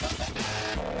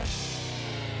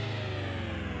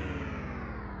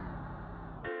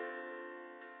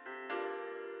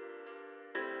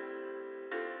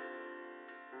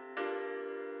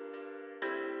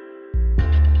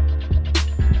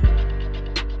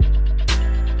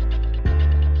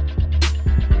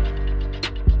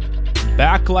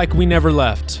Back like we never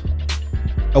left.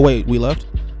 Oh, wait, we left?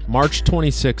 March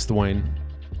 26th, Wayne.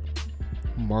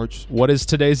 March. What is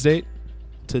today's date?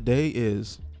 Today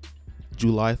is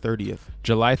July 30th.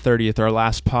 July 30th. Our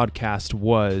last podcast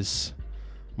was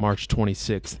March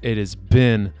 26th. It has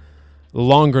been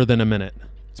longer than a minute.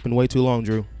 It's been way too long,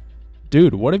 Drew.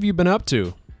 Dude, what have you been up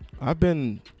to? I've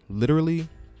been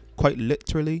quite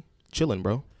literally chilling,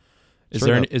 bro. Is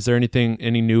there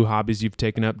any new hobbies you've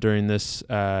taken up during this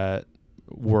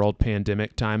world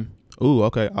pandemic time? Ooh,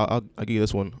 okay. I'll give you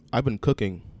this one. I've been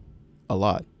cooking a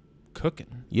lot.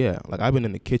 Cooking? Yeah, like I've been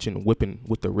in the kitchen whipping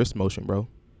with the wrist motion, bro.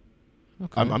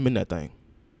 Okay. I'm in that thing.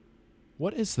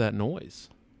 What is that noise?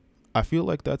 I feel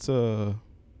like that's a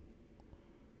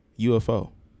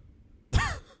UFO.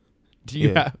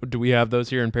 Do we have those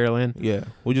here in Pearland? Yeah,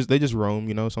 they just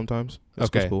roam, sometimes. That's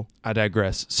cool. I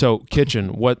digress. So,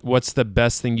 kitchen, what's the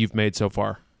best thing you've made so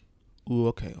far? Ooh,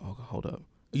 okay. Oh, hold up.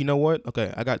 You know what?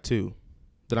 Okay, I got two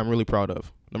that I'm really proud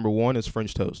of. Number one is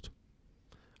French toast.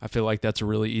 I feel like that's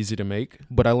really easy to make.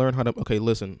 But I learned how to. Okay,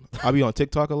 listen. I be on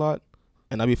TikTok a lot,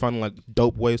 and I be finding like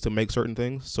dope ways to make certain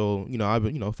things. So I've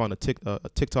been found a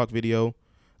TikTok video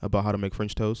about how to make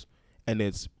French toast, and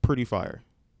it's pretty fire.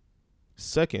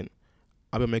 Second,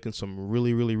 I've been making some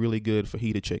really, really, really good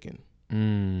fajita chicken.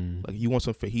 Like, you want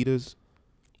some fajitas?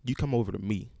 You come over to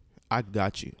me. I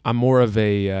got you. I'm more of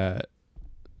a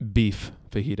beef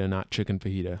fajita, not chicken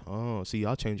fajita. Oh, see,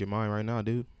 I'll change your mind right now,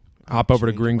 dude. Hop over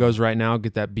to Gringo's right now,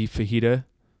 get that beef fajita.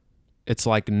 It's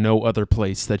like no other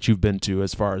place that you've been to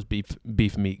as far as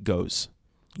beef meat goes.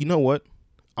 You know what?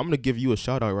 I'm going to give you a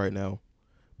shout out right now,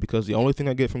 because the only thing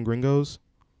I get from Gringo's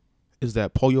is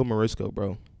that pollo morisco,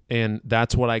 bro. And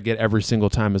that's what I get every single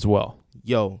time as well.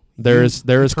 Yo, there is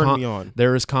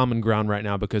common ground right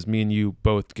now because me and you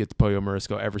both get the pollo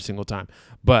morisco every single time.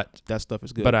 But that stuff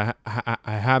is good. But I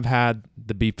have had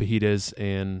the beef fajitas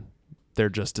and they're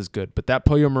just as good. But that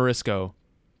pollo morisco,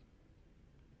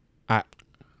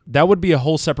 that would be a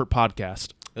whole separate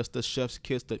podcast. That's the chef's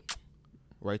kiss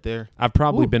right there. I've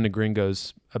probably been to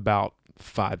Gringo's about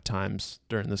 5 times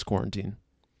during this quarantine.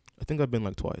 I think I've been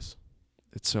like twice.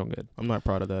 It's so good. I'm not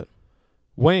proud of that.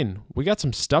 Wayne, we got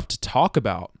some stuff to talk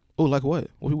about. Oh, like what?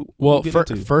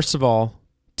 First of all,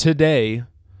 today,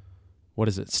 what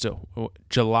is it still?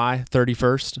 July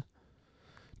 31st?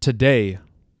 Today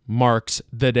marks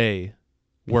the day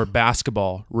where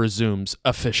basketball resumes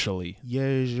officially.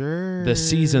 Yeah, sure. The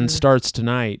season starts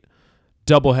tonight.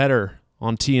 Doubleheader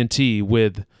on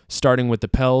TNT starting with the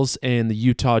Pels and the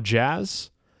Utah Jazz.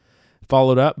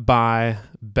 Followed up by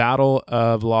Battle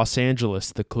of Los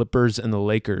Angeles, the Clippers and the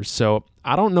Lakers. So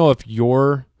I don't know if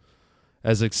you're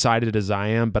as excited as I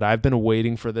am, but I've been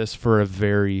waiting for this for a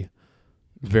very,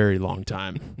 very long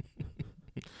time.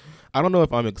 I don't know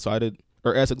if I'm excited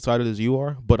or as excited as you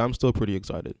are, but I'm still pretty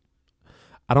excited.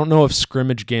 I don't know if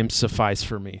scrimmage games suffice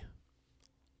for me.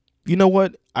 You know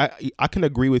what? I can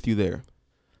agree with you there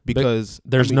because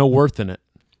there's no worth in it.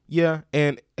 Yeah,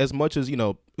 and as much as,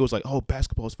 it was like, oh,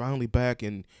 basketball is finally back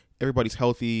and everybody's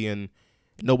healthy and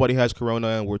nobody has corona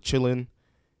and we're chilling,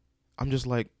 I'm just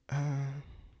like, all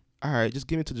right, just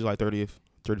give me to July 30th,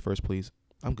 31st, please.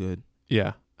 I'm good.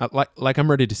 Yeah, like I'm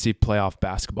ready to see playoff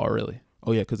basketball, really.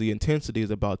 Oh, yeah, because the intensity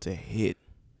is about to hit.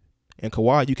 And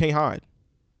Kawhi, you can't hide.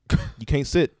 You can't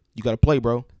sit. You got to play,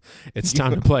 bro. It's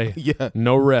time to play. Yeah.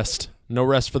 No rest. No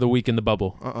rest for the week in the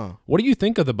bubble. What do you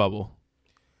think of the bubble?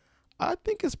 I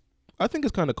think it's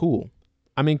kind of cool.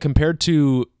 I mean, compared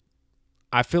to,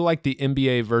 I feel like the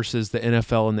NBA versus the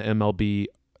NFL and the MLB,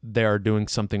 they are doing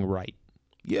something right.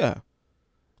 Yeah.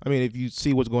 I mean, if you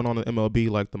see what's going on in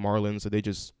MLB, like the Marlins, they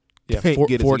just can't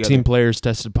get it 14 together. players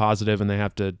tested positive, and they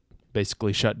have to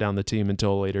basically shut down the team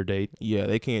until a later date. Yeah,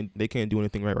 they can't do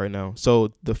anything right now.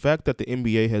 So the fact that the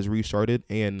NBA has restarted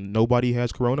and nobody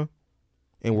has corona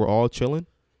and we're all chilling,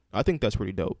 I think that's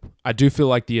pretty dope. I do feel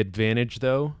like the advantage,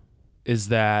 though, is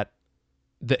that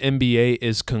the NBA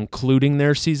is concluding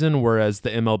their season, whereas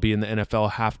the MLB and the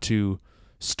NFL have to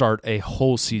start a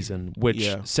whole season,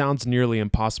 which sounds nearly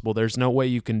impossible. There's no way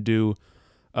you can do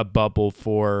a bubble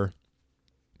for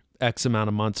X amount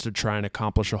of months to try and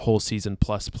accomplish a whole season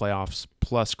plus playoffs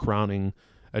plus crowning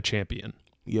a champion.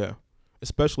 Yeah,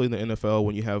 especially in the NFL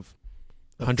when you have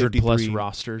 100 plus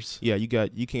rosters. Yeah, you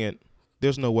can't.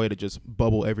 There's no way to just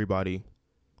bubble everybody.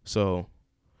 So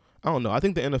I don't know. I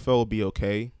think the NFL will be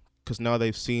okay because now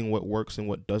they've seen what works and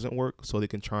what doesn't work, so they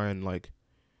can try and like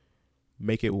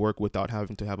make it work without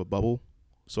having to have a bubble.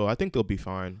 So I think they'll be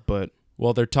fine. But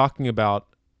they're talking about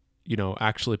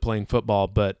actually playing football,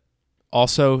 but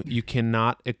also you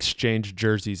cannot exchange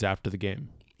jerseys after the game.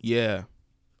 Yeah.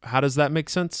 How does that make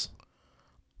sense?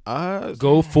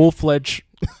 Go full-fledged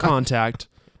contact,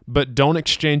 but don't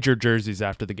exchange your jerseys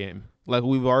after the game. Like,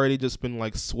 we've already just been,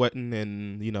 like, sweating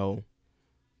and, you know,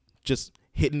 just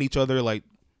hitting each other, like,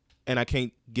 and I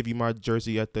can't give you my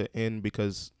jersey at the end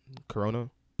because Corona,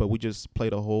 but we just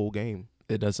played a whole game.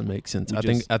 It doesn't make sense. I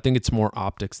think it's more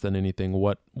optics than anything.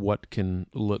 What can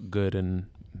look good and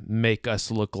make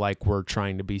us look like we're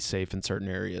trying to be safe in certain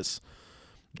areas.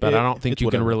 But I don't think you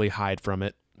can really hide from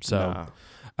it. So,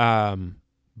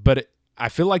 but I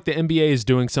feel like the NBA is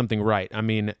doing something right. I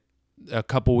mean, a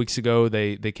couple weeks ago,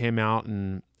 they came out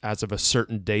and as of a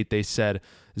certain date, they said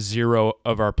 0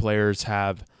 of our players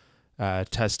have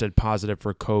tested positive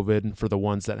for COVID for the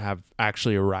ones that have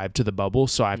actually arrived to the bubble.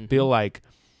 So I feel like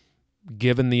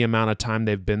given the amount of time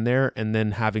they've been there and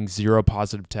then having 0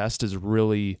 positive tests is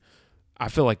really, I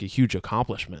feel like a huge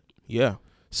accomplishment. Yeah.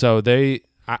 So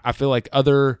I feel like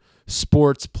other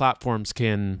sports platforms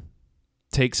can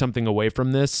take something away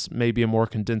from this, maybe a more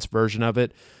condensed version of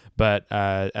it, but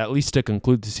at least to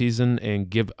conclude the season and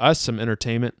give us some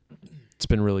entertainment, it's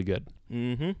been really good.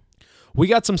 Mm-hmm. We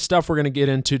got some stuff we're going to get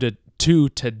into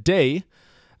today.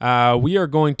 We are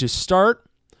going to start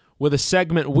with a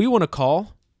segment we want to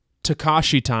call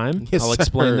Tekashi Time. Yes, I'll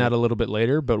explain that a little bit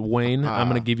later, but Wayne, I'm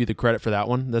going to give you the credit for that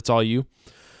one. That's all you.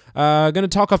 Going to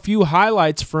talk a few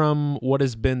highlights from what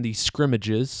has been the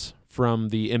scrimmages from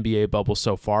the NBA bubble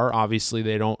so far. Obviously,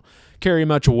 they don't carry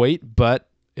much weight, but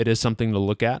it is something to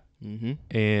look at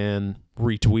and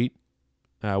retweet.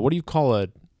 What do you call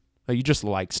it? You just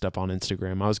like stuff on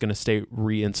Instagram. I was going to say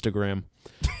re-Instagram.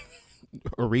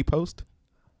 A repost?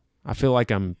 I feel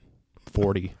like I'm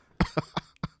 40.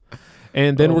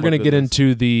 And then we're going to get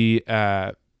into the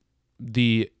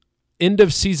end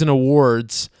of season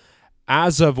awards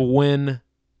as of when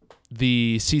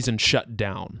the season shut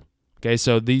down. Okay,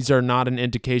 so these are not an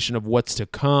indication of what's to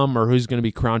come or who's going to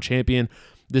be crowned champion.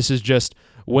 This is just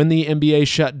when the NBA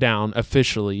shut down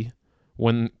officially,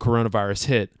 when coronavirus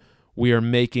hit, we are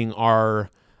making our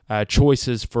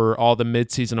choices for all the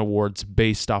midseason awards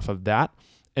based off of that.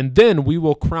 And then we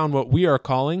will crown what we are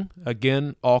calling,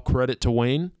 again, all credit to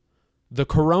Wayne, the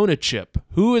Corona Chip.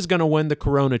 Who is going to win the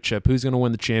Corona Chip? Who's going to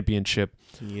win the championship?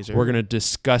 Yes, we're going to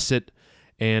discuss it.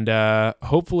 And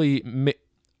hopefully,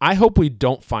 I hope we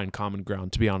don't find common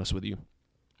ground, to be honest with you.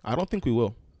 I don't think we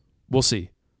will. We'll see.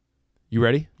 You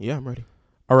ready? Yeah, I'm ready.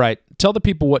 All right. Tell the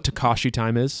people what Tekashi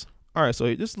Time is. All right,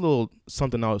 so just a little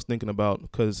something I was thinking about,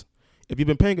 because if you've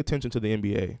been paying attention to the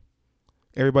NBA,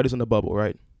 everybody's in the bubble,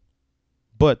 right?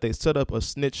 But they set up a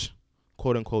snitch,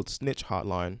 quote-unquote, snitch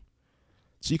hotline,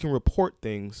 so you can report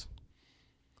things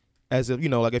as if, you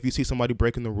know, like if you see somebody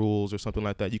breaking the rules or something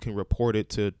like that, you can report it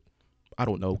to, I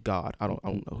don't know, God. I don't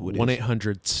know who it is.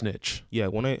 1-800-SNITCH. Yeah,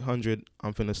 1-800,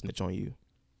 I'm finna snitch on you.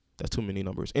 That's too many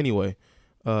numbers. Anyway,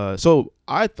 so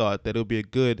I thought that it would be a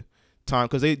good time,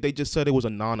 because they just said it was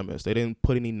anonymous. They didn't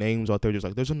put any names out there. Just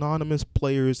like, there's anonymous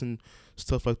players and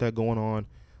stuff like that going on.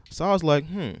 So I was like,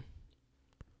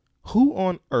 who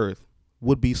on earth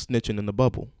would be snitching in the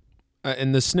bubble?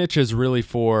 And the snitch is really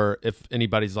for if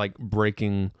anybody's like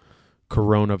breaking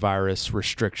coronavirus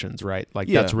restrictions, right? Like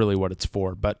that's really what it's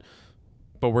for. But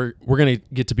we're gonna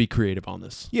get to be creative on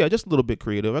this. Yeah, just a little bit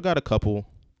creative. I got a couple,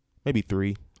 maybe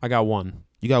 3. I got 1.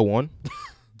 You got 1?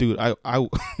 Dude, I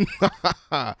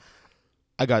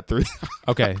got 3.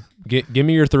 Okay, give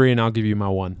me your 3 and I'll give you my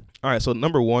 1. All right, so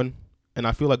number 1, and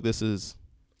I feel like this is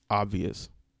obvious.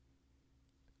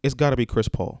 It's got to be Chris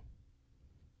Paul.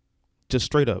 Just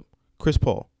straight up, Chris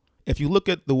Paul. If you look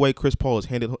at the way Chris Paul has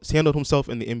handled himself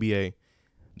in the NBA,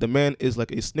 the man is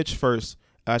like a snitch first,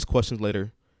 ask questions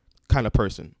later kind of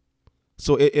person.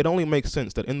 So it only makes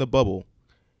sense that in the bubble,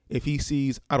 if he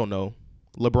sees, I don't know,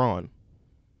 LeBron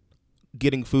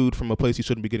getting food from a place he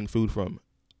shouldn't be getting food from,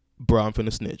 bro, I'm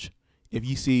finna snitch. If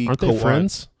you see Aren't they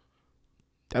friends?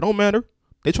 That don't matter.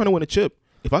 They trying to win a chip.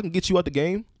 If I can get you out the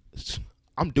game,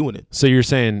 I'm doing it. So you're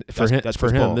saying for him,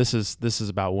 Paul. this is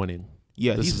about winning.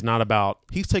 Yeah, this is not about.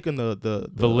 He's taking the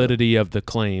validity of the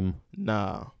claim.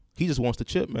 Nah, he just wants the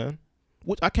chip, man.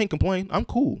 Which I can't complain. I'm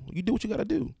cool. You do what you gotta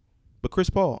do. But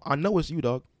Chris Paul, I know it's you,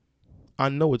 dog. I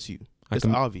know it's you. It's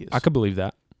obvious. I could believe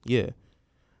that. Yeah.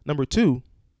 Number 2,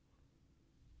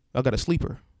 I got a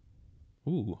sleeper.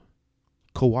 Ooh.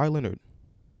 Kawhi Leonard.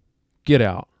 Get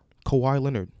out. Kawhi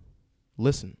Leonard.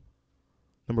 Listen.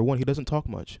 Number 1, he doesn't talk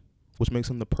much, which makes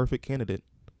him the perfect candidate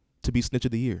to be Snitch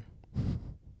of the Year.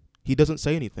 He doesn't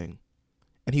say anything,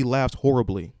 and he laughs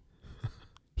horribly.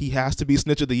 He has to be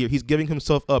Snitch of the Year. He's giving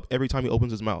himself up every time he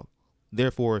opens his mouth.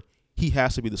 Therefore, he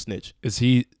has to be the snitch. Is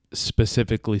he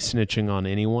specifically snitching on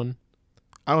anyone?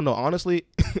 I don't know. Honestly,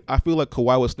 I feel like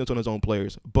Kawhi would snitch on his own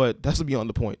players, but that's beyond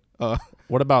the point.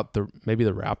 What about maybe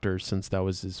the Raptors, since that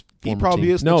was his former He probably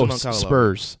team? is. No, snitching on Kyle Lowry.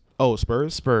 Spurs. Oh,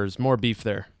 Spurs. Spurs. More beef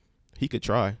there. He could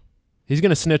try. He's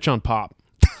gonna snitch on Pop.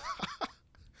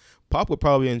 Pop would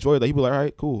probably enjoy that. He'd be like, all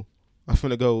right, cool. I'm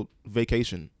finna go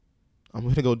vacation. I'm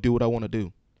gonna go do what I want to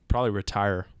do. Probably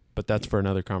retire, but that's for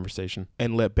another conversation.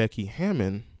 And let Becky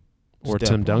Hammond or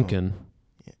Tim Duncan.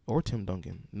 Yeah, or Tim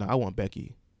Duncan. No, I want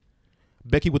Becky.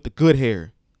 Becky with the good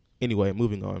hair. Anyway,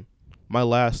 moving on. My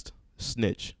last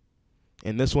snitch.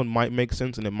 And this one might make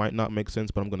sense and it might not make sense,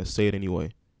 but I'm going to say it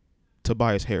anyway.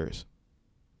 Tobias Harris.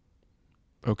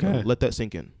 Okay. Let that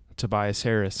sink in. Tobias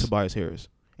Harris. Tobias Harris.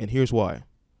 And here's why.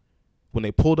 When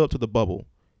they pulled up to the bubble,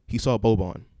 he saw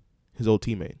Boban, his old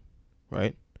teammate,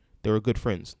 right? They were good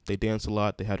friends. They danced a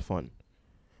lot. They had fun.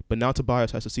 But now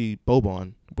Tobias has to see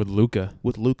Boban with Luka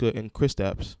and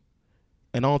Kristaps.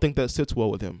 And I don't think that sits well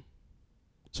with him.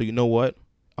 So you know what?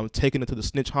 I'm taking it to the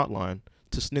snitch hotline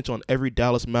to snitch on every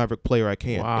Dallas Maverick player I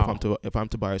can. Wow. if I'm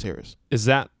Tobias Harris. Is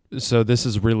that so? This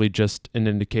is really just an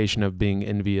indication of being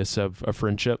envious of a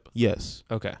friendship? Yes.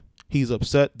 Okay. He's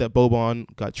upset that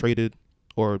Boban got traded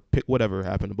or pick whatever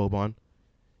happened to Boban,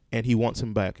 and he wants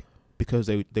him back because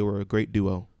they were a great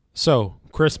duo. So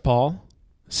Chris Paul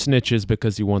snitches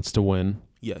because he wants to win.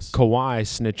 Yes. Kawhi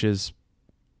snitches.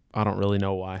 I don't really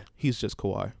know why. He's just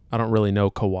Kawhi. I don't really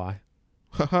know Kawhi.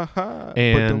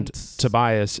 And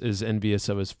Tobias is envious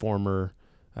of his former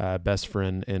best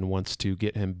friend and wants to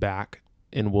get him back,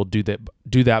 and will do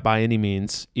that by any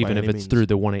means, even if it's through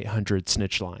the 1-800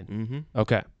 snitch line. Mm-hmm.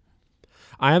 Okay.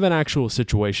 I have an actual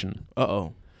situation.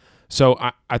 Uh-oh. So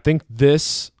I think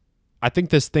this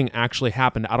thing actually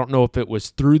happened. I don't know if it was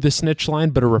through the snitch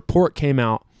line, but a report came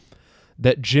out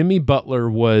that Jimmy Butler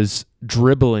was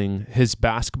dribbling his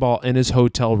basketball in his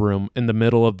hotel room in the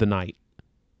middle of the night.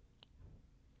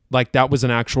 Like, that was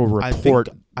an actual report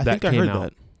that came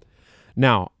out.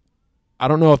 Now, I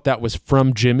don't know if that was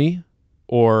from Jimmy,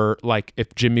 or like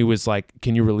if Jimmy was like,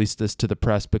 can you release this to the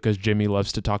press, because Jimmy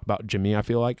loves to talk about Jimmy, I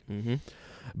feel like. Mm-hmm.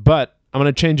 But I'm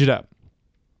going to change it up.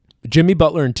 Jimmy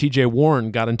Butler and TJ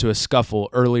Warren got into a scuffle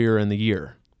earlier in the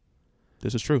year.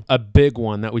 This is true. A big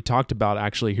one that we talked about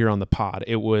actually here on the pod.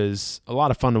 It was a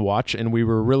lot of fun to watch, and we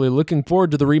were really looking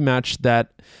forward to the rematch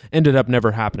that ended up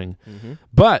never happening. Mm-hmm.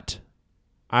 But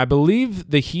I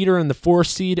believe the Heat are in the 4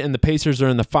 seed and the Pacers are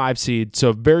in the 5 seed, so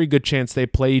a very good chance they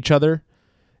play each other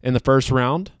in the first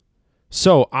round.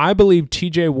 So I believe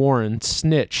TJ Warren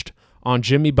snitched on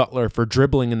Jimmy Butler for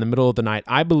dribbling in the middle of the night.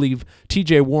 I believe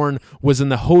TJ Warren was in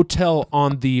the hotel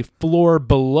on the floor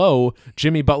below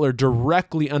Jimmy Butler,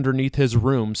 directly underneath his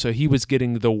room, so he was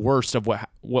getting the worst of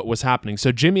what was happening.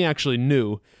 So Jimmy actually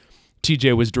knew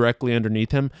TJ was directly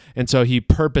underneath him, and so he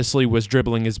purposely was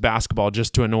dribbling his basketball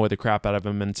just to annoy the crap out of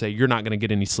him and say, you're not going to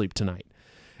get any sleep tonight.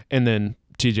 And then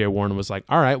TJ Warren was like,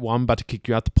 all right, well, I'm about to kick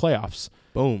you out the playoffs.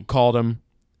 Boom. Called him,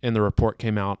 and the report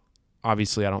came out.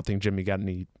 Obviously, I don't think Jimmy got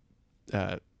any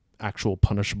actual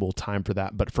punishable time for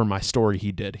that, but for my story,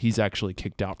 he did. He's actually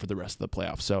kicked out for the rest of the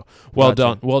playoffs. So well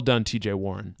done, TJ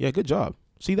Warren. Yeah, good job.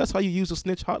 See, that's how you use a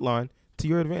snitch hotline to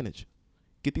your advantage.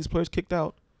 Get these players kicked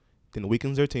out, then it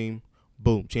weakens their team.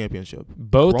 Boom, championship.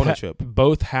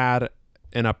 Both had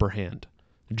an upper hand.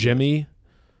 Jimmy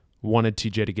wanted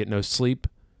TJ to get no sleep.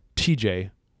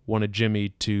 TJ wanted Jimmy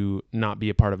to not be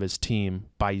a part of his team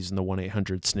by using the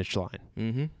 1-800 snitch line.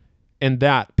 Mm-hmm. And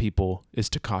that, people, is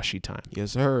Tekashi time.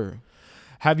 Yes, sir.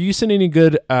 Have you seen any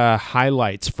good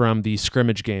highlights from the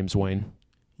scrimmage games, Wayne?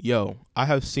 Yo, I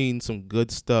have seen some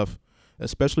good stuff,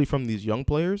 especially from these young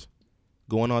players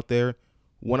going out there.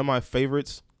 One of my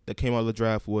favorites that came out of the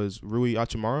draft was Rui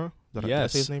Hachimura. Did I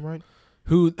say his name right?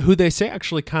 Who they say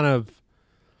actually kind of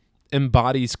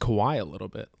embodies Kawhi a little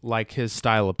bit, like his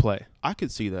style of play. I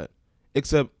could see that.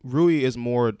 Except Rui is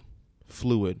more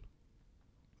fluid,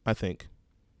 I think.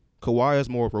 Kawhi is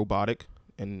more robotic,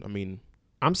 and I mean,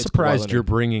 I'm surprised you're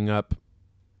bringing up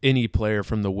any player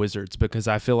from the Wizards, because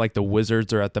I feel like the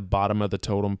Wizards are at the bottom of the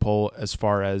totem pole as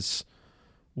far as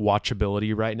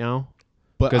watchability right now,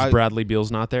 because Bradley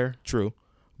Beal's not there. True,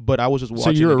 but I was just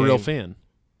watching. So you're a real fan.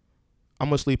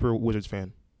 I'm a sleeper Wizards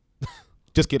fan.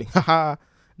 Just kidding.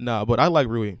 Nah, but I like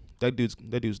Rui. That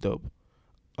dude's dope.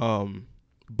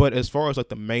 But as far as like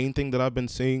the main thing that I've been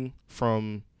seeing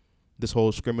from this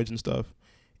whole scrimmage and stuff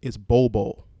is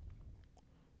Bobo.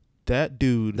 That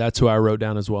dude. That's who I wrote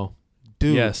down as well.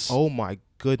 Dude. Yes. Oh my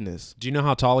goodness. Do you know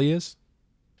how tall he is?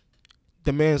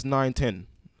 The man's 9'10".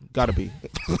 Gotta be.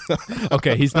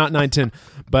 Okay, he's not 9'10",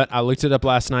 but I looked it up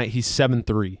last night. He's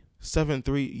 7'3".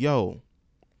 7'3". Yo.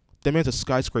 That man's a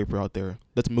skyscraper out there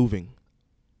that's moving.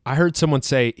 I heard someone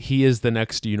say he is the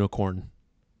next unicorn.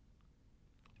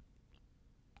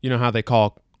 You know how they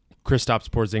call Kristaps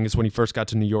Porzingis when he first got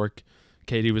to New York.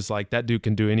 Katie was like, that dude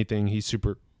can do anything. He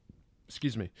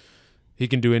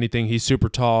can do anything. He's super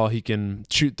tall. He can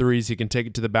shoot threes. He can take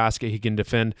it to the basket. He can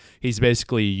defend. He's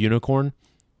basically a unicorn.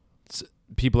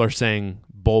 People are saying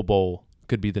Bol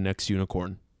could be the next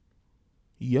unicorn.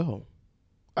 Yo,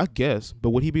 I guess.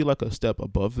 But would he be like a step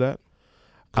above that?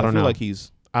 I don't know. Like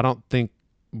I don't think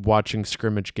watching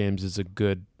scrimmage games is a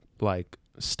good like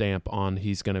stamp on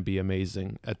he's going to be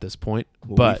amazing at this point.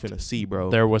 But we finna see, bro.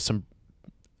 There was some.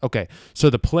 Okay, so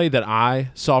the play that I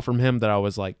saw from him that I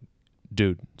was like,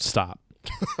 dude, stop.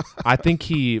 I think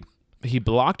he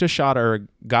blocked a shot or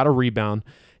got a rebound,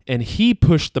 and he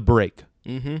pushed the break.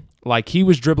 Mm-hmm. Like he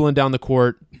was dribbling down the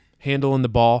court, handling the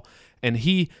ball, and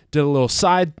he did a little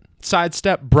side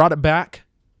step, brought it back,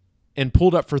 and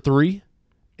pulled up for three.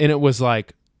 And it was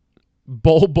like,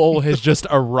 Bol has just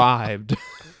arrived.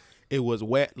 It was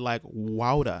wet like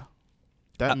water.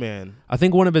 That man. I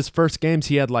think one of his first games,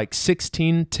 he had like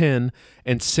 16, 10,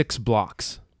 and 6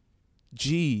 blocks.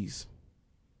 Jeez.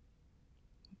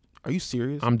 Are you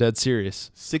serious? I'm dead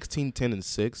serious. 16, 10, and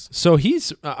 6. So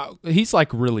he's like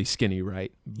really skinny,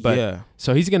 right? But, yeah.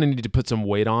 So he's going to need to put some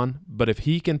weight on. But if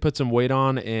he can put some weight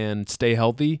on and stay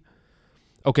healthy.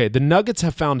 Okay, the Nuggets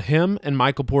have found him and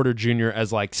Michael Porter Jr.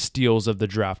 as like steals of the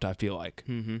draft, I feel like.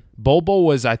 Mm-hmm. Bol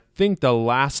was, I think, the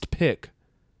last pick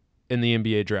in the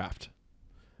NBA draft.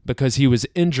 Because he was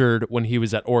injured when he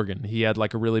was at Oregon. He had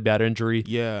like a really bad injury.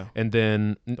 Yeah. And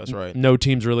then that's right. No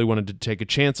teams really wanted to take a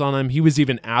chance on him. He was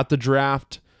even at the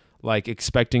draft, like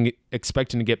expecting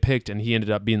to get picked, and he ended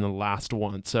up being the last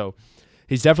one. So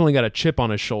he's definitely got a chip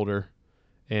on his shoulder.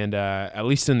 And at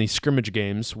least in these scrimmage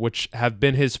games, which have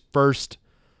been his first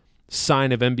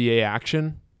sign of NBA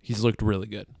action, he's looked really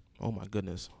good. Oh my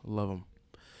goodness. I love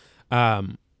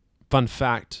him. Fun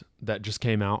fact that just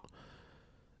came out.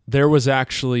 There was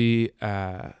actually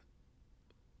a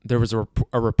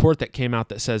report that came out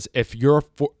that says if your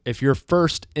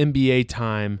first NBA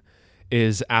time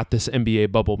is at this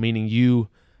NBA bubble, meaning you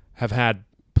have had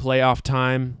playoff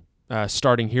time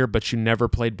starting here, but you never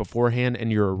played beforehand,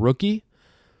 and you're a rookie,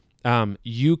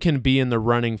 you can be in the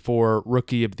running for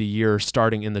Rookie of the Year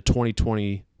starting in the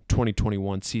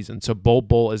 2020-2021 season. So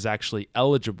Bol is actually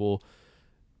eligible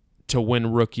to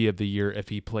win Rookie of the Year if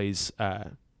he plays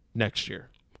next year.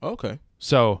 Okay.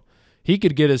 So he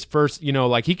could get his first,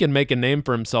 like he can make a name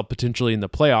for himself potentially in the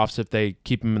playoffs if they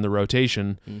keep him in the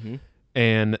rotation, mm-hmm.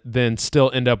 and then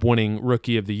still end up winning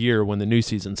Rookie of the Year when the new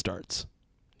season starts.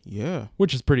 Yeah.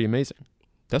 Which is pretty amazing.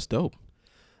 That's dope.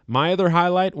 My other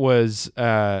highlight was,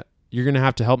 you're going to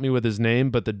have to help me with his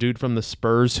name, but the dude from the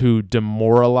Spurs who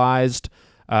demoralized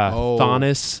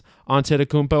Giannis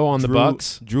Antetokounmpo on the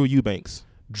Bucks. Drew Eubanks.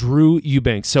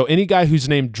 So any guy who's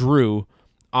named Drew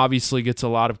obviously gets a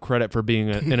lot of credit for being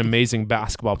an amazing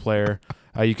basketball player.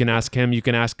 You can ask him. You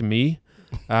can ask me.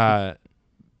 But,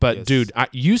 yes. Dude,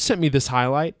 you sent me this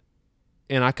highlight,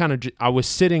 and I was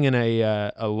sitting in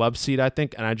a love seat, I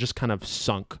think, and I just kind of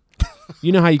sunk.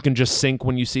 You know how you can just sink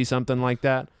when you see something like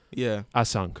that? Yeah. I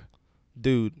sunk.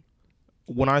 Dude,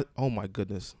 oh my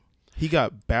goodness. He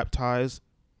got baptized,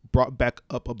 brought back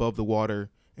up above the water,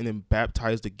 and then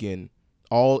baptized again.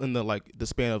 All in the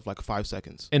span of 5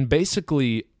 seconds. And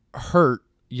basically hurt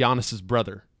Giannis's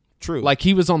brother. True. Like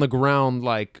he was on the ground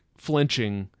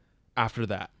flinching after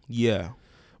that. Yeah.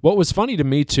 What was funny to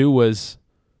me too was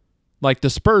the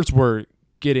Spurs were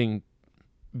getting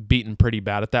beaten pretty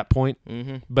bad at that point,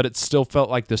 mm-hmm. but it still felt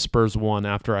like the Spurs won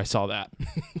after I saw that.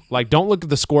 Don't look at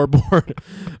the scoreboard,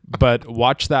 but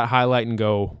watch that highlight and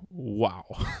go, wow.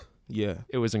 Yeah.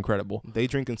 It was incredible. They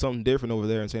drinking something different over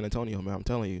there in San Antonio, man. I'm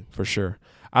telling you. For sure.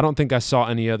 I don't think I saw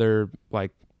any other,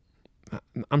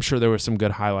 I'm sure there were some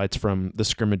good highlights from the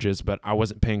scrimmages, but I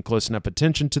wasn't paying close enough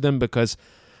attention to them because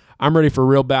I'm ready for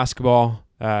real basketball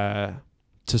to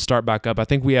start back up. I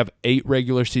think we have 8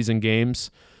 regular season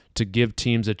games to give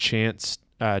teams a chance,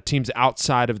 teams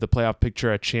outside of the playoff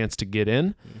picture a chance to get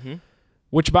in, mm-hmm.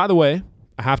 which, by the way,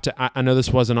 I know this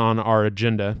wasn't on our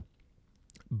agenda,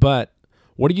 but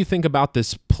what do you think about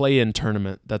this play-in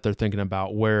tournament that they're thinking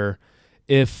about where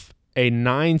if a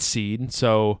 9 seed,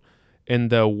 so in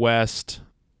the West,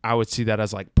 I would see that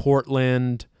as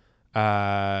Portland,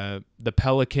 the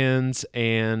Pelicans,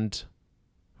 and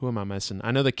who am I missing?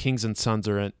 I know the Kings and Suns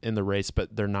are in the race,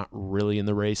 but they're not really in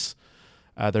the race.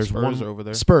 There's Spurs one are over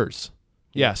there. Spurs.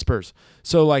 Yeah, Spurs.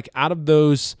 So out of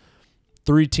those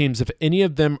 3 teams, if any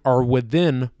of them are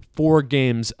within 4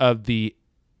 games of the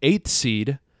 8th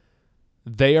seed,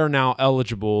 they are now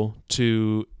eligible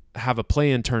to have a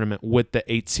play-in tournament with the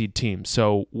 8 seed team,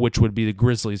 so which would be the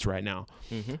Grizzlies right now.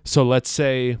 Mm-hmm. So let's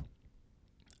say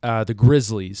the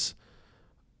Grizzlies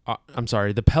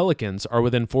the Pelicans are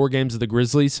within 4 games of the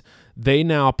Grizzlies, they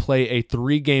now play a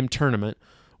 3-game tournament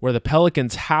where the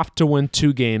Pelicans have to win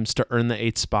 2 games to earn the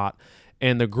 8th spot,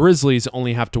 and the Grizzlies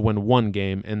only have to win 1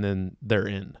 game, and then they're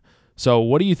in. So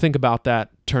what do you think about that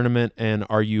tournament, and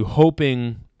are you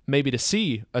hoping maybe to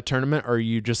see a tournament, or are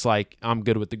you just like, I'm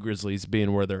good with the Grizzlies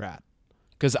being where they're at?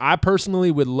 Because I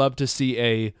personally would love to see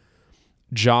a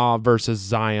Ja versus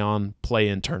Zion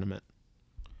play-in tournament.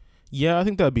 Yeah, I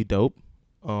think that'd be dope.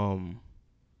 But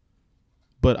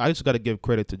I just got to give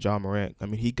credit to Ja Morant. I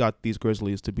mean, he got these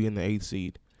Grizzlies to be in the 8th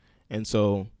seed. And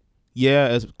so, yeah,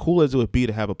 as cool as it would be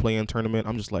to have a play-in tournament,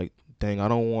 I'm just like, dang, I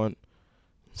don't want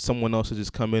someone else to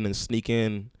just come in and sneak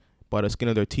in by the skin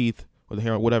of their teeth or the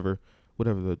hair or whatever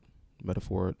the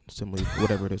metaphor, simile,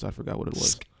 whatever it is. I forgot what it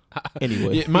was.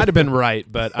 Anyway. It might have been right,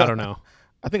 but I don't know.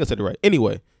 I think I said it right.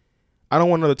 Anyway, I don't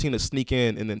want another team to sneak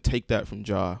in and then take that from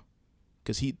Ja.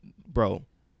 Because when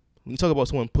you talk about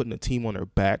someone putting a team on their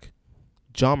back,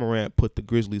 Ja Morant put the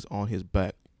Grizzlies on his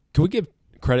back. Can we give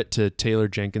credit to Taylor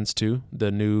Jenkins, too,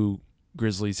 the new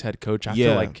Grizzlies head coach? I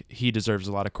feel like he deserves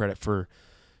a lot of credit for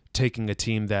taking a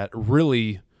team that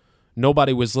really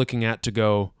nobody was looking at to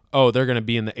go, oh, they're going to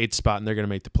be in the 8th spot and they're going to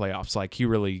make the playoffs. Like, he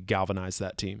really galvanized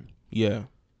that team. Yeah.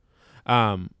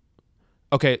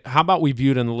 Okay, how about we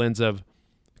view it in the lens of,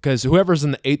 because whoever's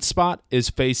in the 8th spot is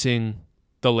facing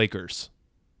the Lakers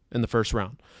in the first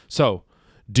round. So,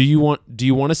 do you want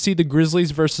to see the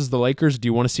Grizzlies versus the Lakers? Do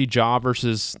you want to see Ja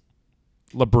versus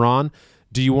LeBron?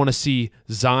 Do you want to see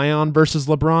Zion versus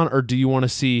LeBron, or do you want to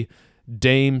see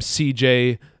Dame,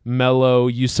 CJ, Melo,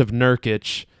 Yusuf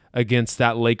Nurkic against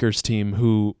that Lakers team?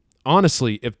 Who,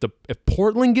 honestly, if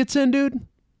Portland gets in, dude,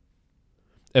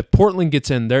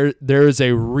 there is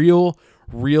a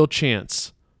real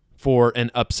chance for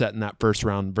an upset in that first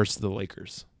round versus the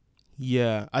Lakers.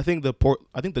 Yeah, I think the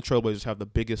Trailblazers have the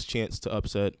biggest chance to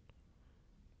upset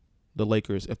the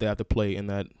Lakers if they have to play in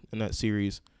that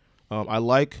series. I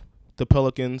like the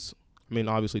Pelicans. I mean,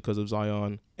 obviously because of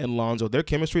Zion and Lonzo, their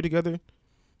chemistry together.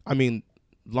 I mean,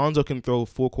 Lonzo can throw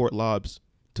full court lobs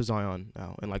to Zion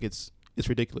now, and like it's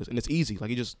ridiculous and it's easy. Like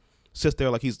he just sits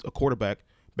there like he's a quarterback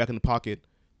back in the pocket,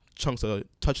 chunks a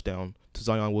touchdown to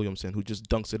Zion Williamson, who just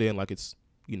dunks it in like it's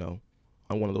on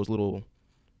one of those little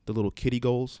kiddie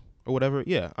goals or whatever.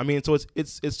 Yeah, I mean, so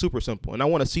it's super simple, and I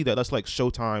want to see that. That's like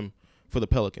showtime for the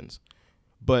Pelicans.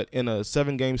 But in a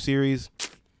 7-game series,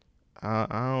 I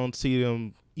don't see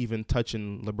them even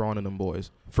touching LeBron and them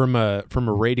boys. From a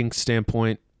rating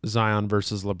standpoint, Zion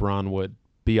versus LeBron would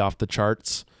be off the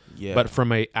charts. Yeah. But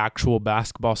from a actual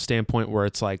basketball standpoint, where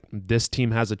it's like this team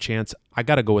has a chance, I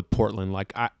got to go with Portland.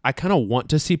 Like I kind of want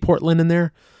to see Portland in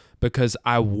there because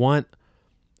I want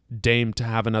Dame to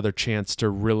have another chance to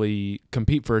really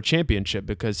compete for a championship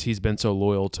because he's been so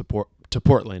loyal to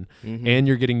Portland. Mm-hmm. And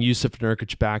you're getting Yusuf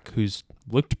Nurkic back, who's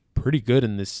looked pretty good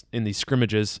in these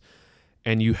scrimmages,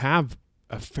 and you have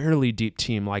a fairly deep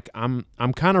team. Like I'm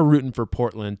kind of rooting for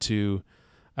Portland to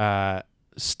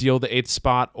steal the 8th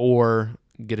spot or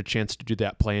get a chance to do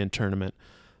that play-in tournament.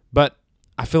 But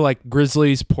I feel like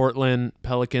Grizzlies, Portland,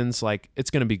 Pelicans, like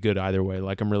it's going to be good either way.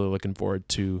 Like I'm really looking forward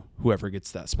to whoever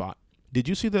gets that spot. Did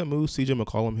you see that move CJ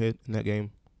McCollum hit in that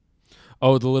game?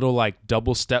 Oh, the little like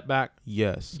double step back?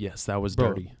 Yes. Yes, that was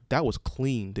dirty. That was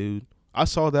clean, dude. I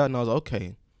saw that and I was like,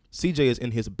 okay, CJ is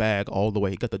in his bag all the way.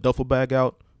 He got the duffel bag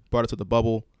out, brought it to the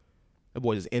bubble. That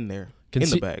boy is in there,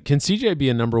 the bag. Can CJ be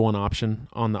a number 1 option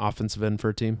on the offensive end for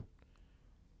a team?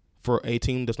 For a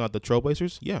team that's not the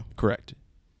Trailblazers? Yeah. Correct.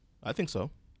 I think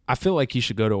so. I feel like he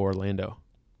should go to Orlando.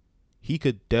 He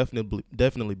could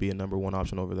definitely be a number 1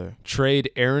 option over there.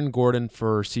 Trade Aaron Gordon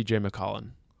for CJ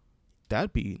McCollum.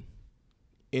 That'd be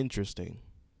interesting.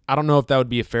 I don't know if that would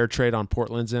be a fair trade on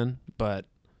Portland's end, but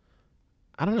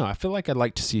I don't know. I feel like I'd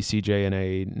like to see CJ in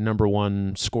a number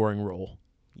 1 scoring role.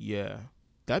 Yeah.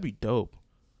 That'd be dope.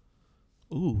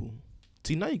 Ooh.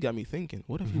 See, now you got me thinking.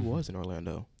 What if he was in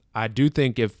Orlando? I do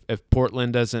think if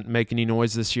Portland doesn't make any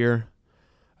noise this year,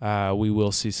 we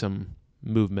will see some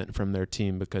movement from their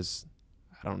team because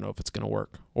I don't know if it's going to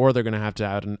work. Or they're going to have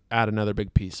to add another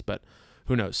big piece, but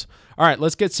who knows? All right,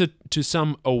 let's get to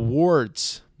some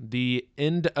awards. The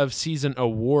end of season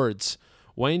awards.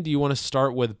 Wayne, do you want to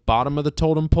start with bottom of the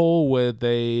totem pole with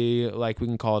we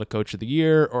can call it a coach of the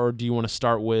year, or do you want to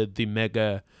start with the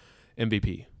mega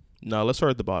MVP? No, let's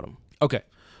start at the bottom. Okay.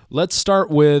 Let's start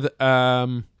with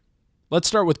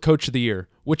coach of the year,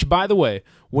 which, by the way,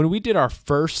 when we did our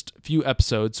first few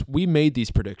episodes, we made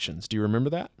these predictions. Do you remember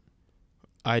that?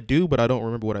 I do, but I don't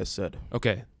remember what I said.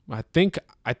 Okay. I think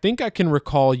I can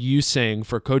recall you saying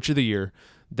for coach of the year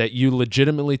that you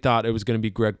legitimately thought it was going to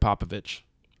be Greg Popovich.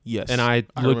 Yes. And I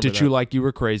looked at you like you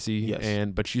were crazy,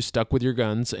 yes. But you stuck with your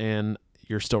guns, and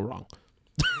you're still wrong.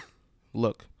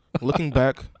 Look, looking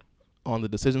back on the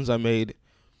decisions I made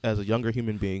as a younger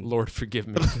human being, Lord forgive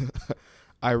me.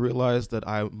 I realized that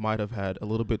I might have had a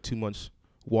little bit too much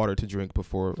water to drink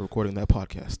before recording that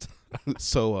podcast.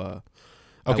 So,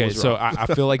 okay, so I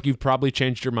feel like you've probably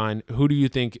changed your mind. Who do you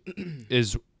think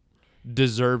is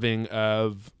deserving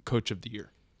of Coach of the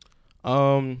Year?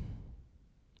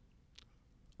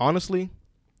 Honestly,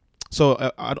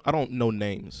 so I don't know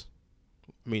names.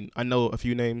 I mean, I know a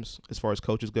few names as far as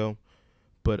coaches go,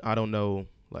 but I don't know,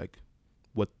 like,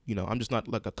 what, I'm just not,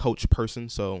 like, a coach person,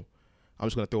 so I'm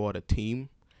just going to throw out a team.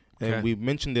 Okay. And we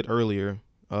mentioned it earlier,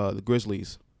 the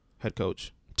Grizzlies head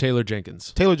coach. Taylor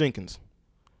Jenkins.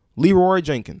 Leroy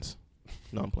Jenkins.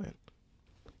 No, I'm playing.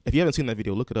 If you haven't seen that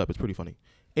video, look it up. It's pretty funny.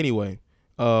 Anyway,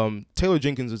 Taylor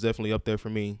Jenkins is definitely up there for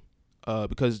me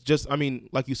because just, I mean,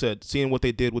 like you said, seeing what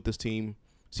they did with this team,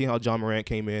 seeing how John Morant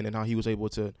came in and how he was able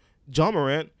to – John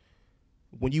Morant,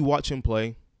 when you watch him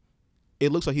play,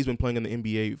 it looks like he's been playing in the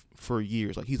NBA for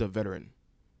years. Like, he's a veteran.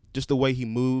 Just the way he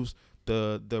moves,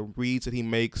 the reads that he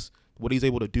makes, what he's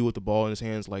able to do with the ball in his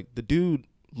hands. Like, the dude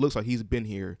looks like he's been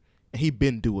here and he's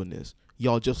been doing this.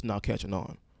 Y'all just now catching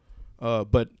on.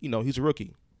 But, he's a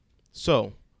rookie.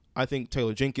 So, I think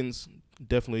Taylor Jenkins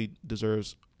definitely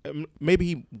deserves – maybe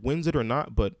he wins it or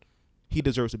not, but he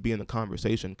deserves to be in the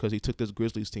conversation because he took this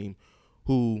Grizzlies team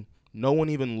who no one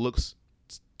even looks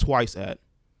twice at,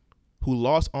 who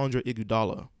lost Andre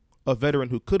Iguodala, a veteran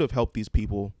who could have helped these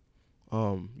people,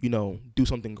 do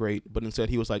something great. But instead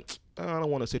he was like, I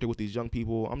don't want to sit here with these young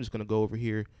people. I'm just going to go over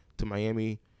here to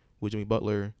Miami with Jimmy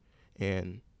Butler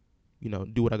and,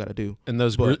 do what I got to do. And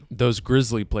those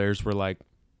Grizzly players were like,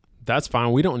 that's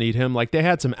fine. We don't need him. Like, they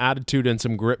had some attitude and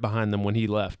some grit behind them when he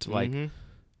left. Like,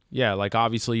 yeah, like,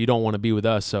 obviously you don't want to be with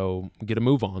us, so get a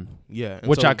move on. Yeah.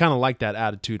 Which I kind of like that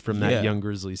attitude from that young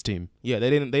Grizzlies team. Yeah, they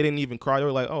didn't even cry. They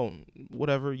were like, oh,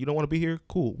 whatever. You don't want to be here?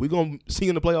 Cool. We're going to see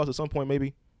you in the playoffs at some point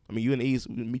maybe. I mean, you and the East,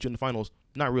 we meet you in the finals.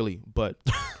 Not really, but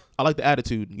I like the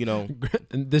attitude,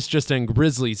 And this just in,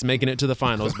 Grizzlies making it to the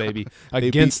finals, baby,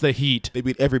 against the Heat. They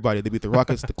beat everybody. They beat the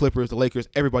Rockets, the Clippers, the Lakers.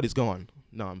 Everybody's gone.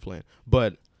 No, I'm playing.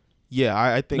 But, yeah,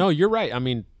 I think. No, you're right. I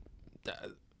mean,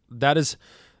 that's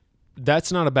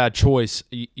not a bad choice.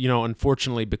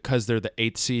 Unfortunately, because they're the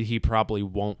 8th seed, he probably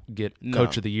won't get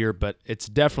Coach of the Year, but it's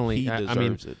definitely. He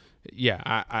deserves it.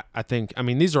 Yeah, I think. I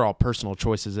mean, these are all personal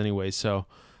choices anyway. So,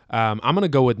 I'm gonna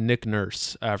go with Nick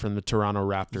Nurse from the Toronto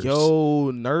Raptors.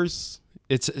 Yo, Nurse.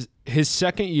 It's his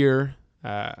second year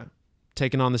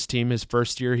taking on this team. His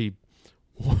first year, he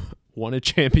won a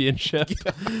championship.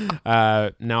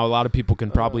 Now, a lot of people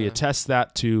can probably attest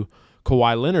that to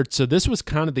Kawhi Leonard. So this was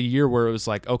kind of the year where it was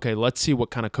like, okay, let's see what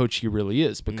kind of coach he really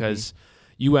is, because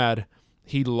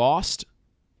he lost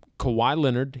Kawhi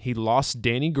Leonard, he lost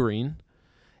Danny Green,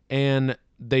 and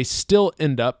they still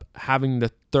end up having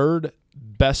the third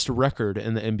best record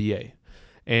in the NBA.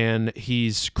 And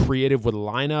he's creative with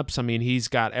lineups. I mean, he's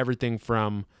got everything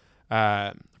from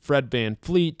Fred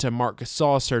VanVleet to Marc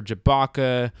Gasol, Serge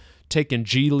Ibaka, taking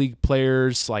G League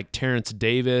players like Terrence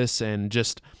Davis and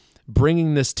just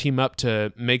bringing this team up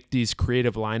to make these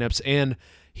creative lineups. And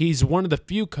he's one of the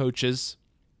few coaches,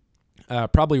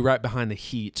 probably right behind the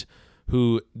Heat,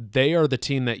 who they are the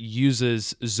team that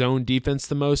uses zone defense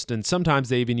the most, and sometimes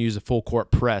they even use a full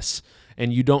court press.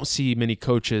 And you don't see many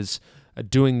coaches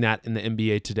doing that in the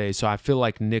NBA today. So I feel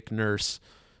like Nick Nurse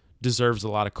deserves a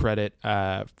lot of credit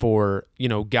for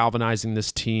galvanizing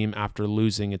this team after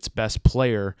losing its best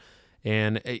player.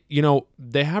 And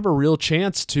they have a real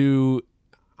chance to,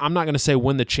 I'm not going to say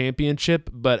win the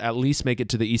championship, but at least make it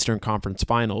to the Eastern Conference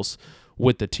Finals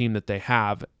with the team that they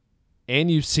have. And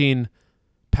you've seen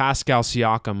Pascal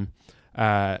Siakam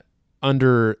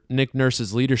under Nick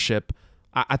Nurse's leadership.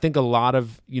 I think a lot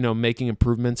of making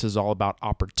improvements is all about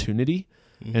opportunity,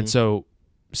 and so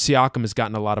Siakam has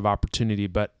gotten a lot of opportunity,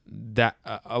 but that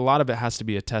a lot of it has to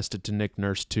be attested to Nick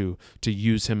Nurse to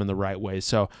use him in the right way.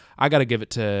 So I got to give it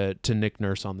to Nick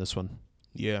Nurse on this one.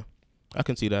 Yeah, I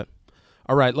can see that.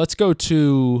 All right, let's go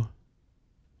to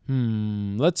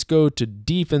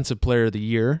Defensive Player of the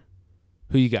Year.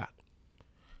 Who you got?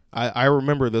 I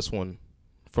remember this one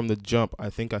from the jump. I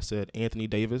think I said Anthony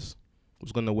Davis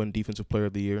was going to win Defensive Player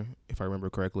of the Year, if I remember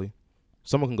correctly.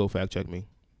 Someone can go fact check me.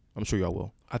 I'm sure y'all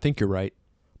will. I think you're right.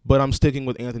 But I'm sticking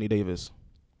with Anthony Davis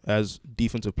as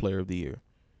Defensive Player of the Year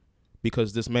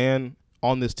because this man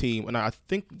on this team, and I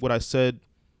think what I said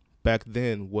back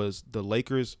then was the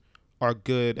Lakers are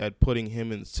good at putting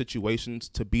him in situations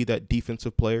to be that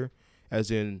defensive player,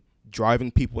 as in driving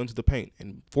people into the paint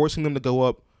and forcing them to go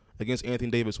up against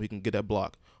Anthony Davis so he can get that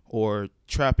block, or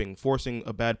trapping, forcing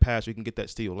a bad pass so he can get that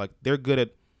steal. Like, they're good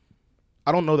at.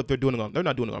 I don't know that they're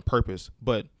not doing it on purpose,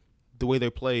 but the way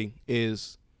they play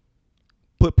is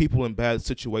put people in bad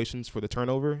situations for the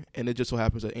turnover, and it just so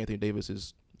happens that Anthony Davis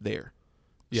is there.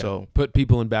 Yeah, so put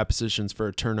people in bad positions for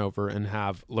a turnover and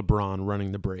have LeBron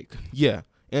running the break. Yeah,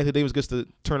 Anthony Davis gets the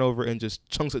turnover and just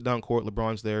chunks it down court.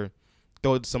 LeBron's there.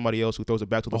 Throw it to somebody else who throws it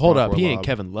back to LeBron. Hold up, he ain't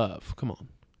Kevin Love. Come on.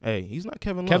 Hey, he's not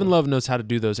Kevin Love. Kevin Love knows how to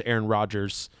do those Aaron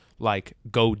Rodgers, like,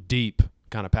 go deep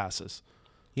kind of passes.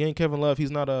 He ain't Kevin Love.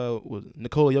 He's not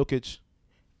Nikola Jokic,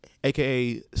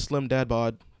 a.k.a. Slim Dad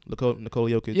Bod, Nikola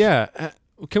Jokic. Yeah.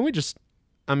 Can we just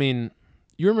 – I mean,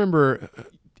 you remember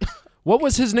 – what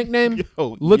was his nickname?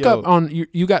 Look up on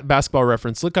 – you got Basketball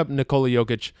Reference. Look up Nikola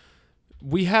Jokic.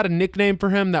 We had a nickname for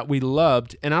him that we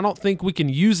loved, and I don't think we can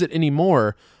use it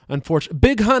anymore, unfortunately.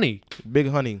 Big Honey. Big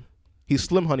Honey. He's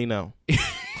Slim Honey now.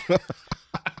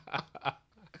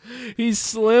 He's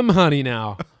Slim Honey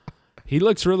now. He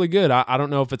looks really good. I don't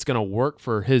know if it's going to work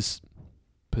for his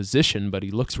position, but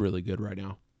he looks really good right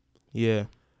now. Yeah.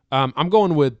 I'm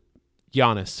going with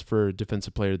Giannis for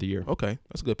Defensive Player of the Year. Okay,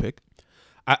 that's a good pick.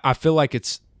 I feel like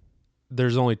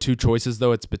there's only two choices,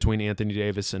 though. It's between Anthony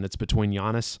Davis and it's between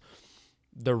Giannis.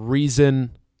 The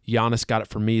reason Giannis got it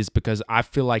for me is because I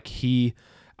feel like he,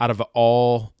 out of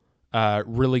all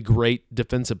really great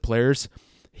defensive players,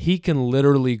 he can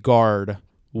literally guard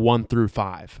 1 through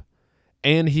 5.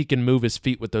 And he can move his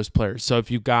feet with those players. So if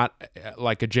you got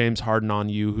like a James Harden on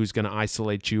you who's going to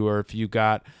isolate you, or if you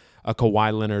got a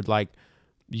Kawhi Leonard, like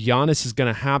Giannis is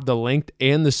going to have the length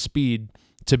and the speed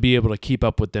to be able to keep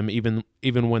up with them, even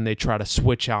when they try to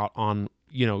switch out on,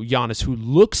 Giannis, who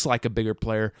looks like a bigger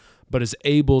player, but is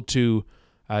able to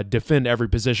defend every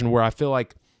position. Where I feel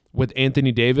like with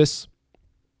Anthony Davis,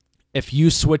 if you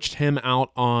switched him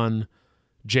out on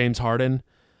James Harden,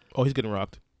 he's getting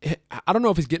robbed. I don't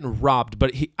know if he's getting robbed,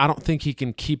 but I don't think he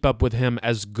can keep up with him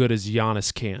as good as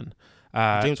Giannis can.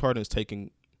 James Harden is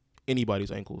taking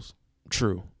anybody's ankles.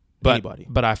 True. Anybody.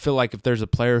 But I feel like if there's a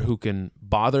player who can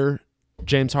bother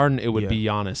James Harden, it would be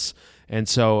Giannis. And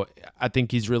so I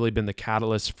think he's really been the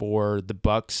catalyst for the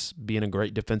Bucks being a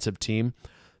great defensive team.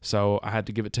 So I had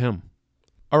to give it to him.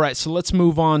 All right, so let's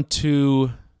move on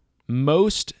to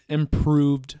most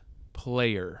improved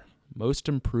player. Most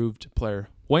improved player.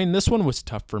 Wayne, this one was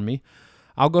tough for me.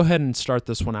 I'll go ahead and start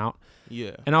this one out.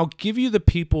 Yeah. And I'll give you the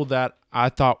people that I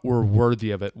thought were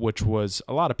worthy of it, which was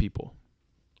a lot of people.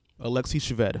 Alexei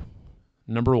Shved.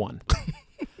 Number 1.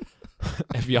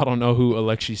 If y'all don't know who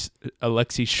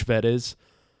Alexei Shved is,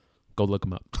 go look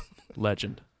him up.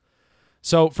 Legend.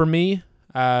 So for me,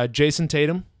 Jason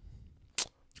Tatum,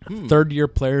 third-year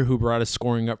player who brought his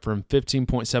scoring up from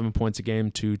 15.7 points a game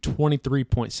to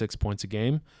 23.6 points a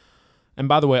game. And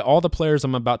by the way, all the players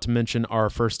I'm about to mention are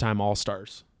first-time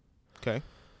All-Stars. Okay.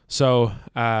 So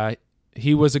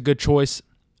he was a good choice.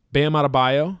 Bam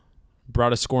Adebayo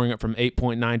brought his scoring up from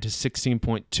 8.9 to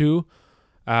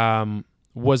 16.2.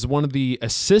 Was one of the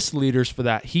assist leaders for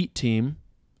that Heat team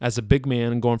as a big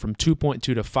man, going from 2.2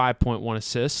 to 5.1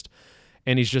 assist.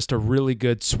 And he's just a really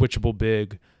good switchable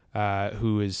big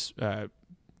who is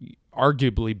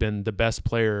arguably been the best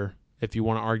player, if you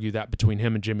want to argue that, between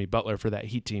him and Jimmy Butler for that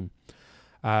Heat team.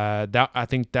 I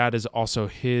think that is also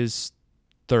his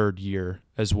third year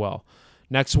as well.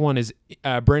 Next one is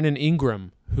Brandon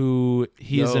Ingram, who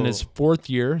he is in his fourth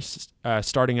year,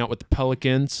 starting out with the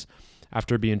Pelicans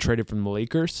after being traded from the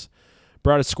Lakers.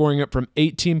 Brought his scoring up from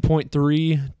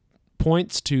 18.3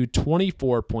 points to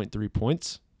 24.3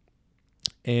 points.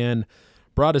 And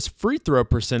brought his free throw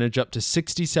percentage up to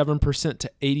 67%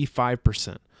 to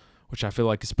 85%, which I feel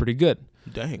like is pretty good.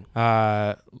 Dang.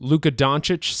 Luka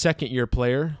Doncic, second-year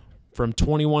player, from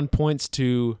 21 points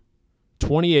to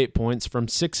 28 points, from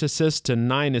 6 assists to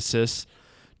 9 assists,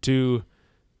 to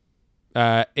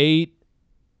 8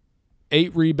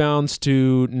 rebounds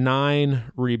to 9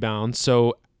 rebounds.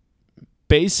 So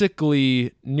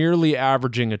basically nearly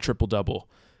averaging a triple-double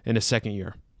in his second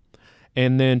year.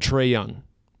 And then Trae Young,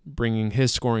 bringing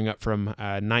his scoring up from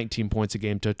 19 points a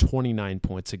game to 29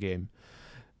 points a game.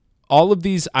 All of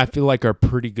these I feel like are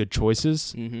pretty good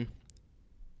choices. Mm-hmm.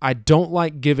 I don't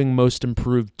like giving most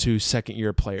improved to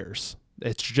second-year players.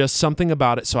 It's just something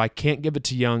about it, so I can't give it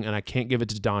to Young and I can't give it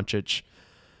to Doncic.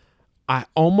 I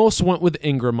almost went with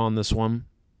Ingram on this one,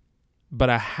 but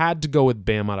I had to go with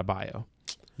Bam Adebayo.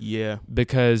 Yeah.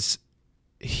 Because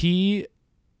his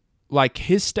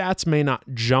stats may not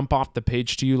jump off the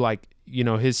page to you, like,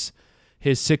 his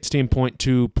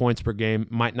 16.2 points per game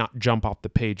might not jump off the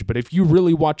page. But if you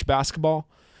really watch basketball,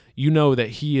 you know that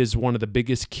he is one of the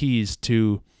biggest keys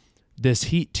to this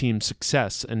Heat team's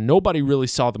success, and nobody really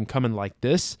saw them coming like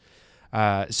this.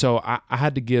 So I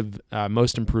had to give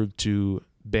most improved to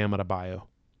Bam Adebayo.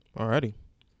 Alrighty.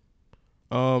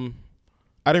 I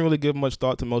didn't really give much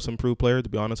thought to most improved player, to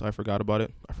be honest. I forgot about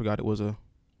it. I forgot it was a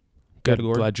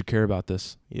category. Glad you care about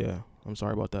this. Yeah, I'm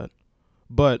sorry about that.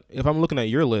 But if I'm looking at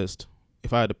your list,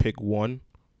 if I had to pick one,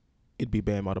 it'd be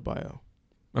Bam Adebayo.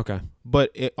 Okay.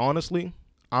 But honestly,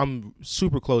 I'm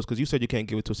super close because you said you can't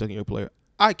give it to a second-year player.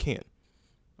 I can't.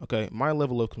 Okay? My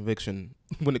level of conviction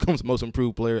when it comes to most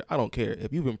improved player, I don't care.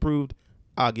 If you've improved,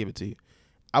 I'll give it to you.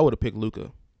 I would have picked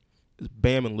Luka. It's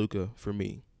Bam and Luka for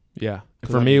me. Yeah.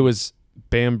 For me, it was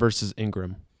Bam versus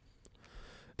Ingram.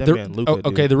 Man, Luka,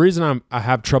 okay, the reason I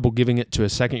have trouble giving it to a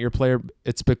second-year player,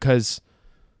 it's because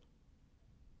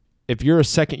if you're a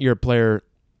second-year player,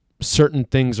 certain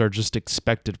things are just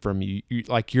expected from you.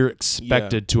 You're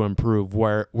expected to improve.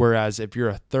 Whereas if you're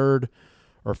a third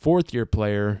or fourth-year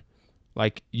player,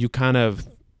 like you kind of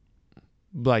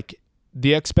like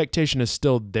the expectation is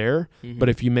still there. Mm-hmm. But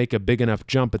if you make a big enough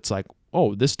jump, it's like,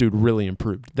 oh, this dude really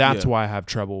improved. That's why I have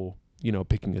trouble,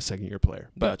 picking a second-year player.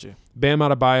 Gotcha. Bam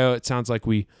Adebayo, it sounds like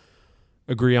we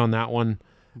agree on that one.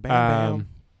 Bam.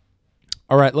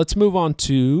 All right, let's move on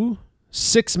to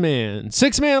six man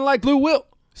like Lou Will.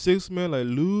 6 man like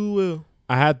Lou Will.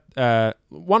 I had.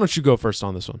 Why don't you go first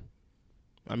on this one?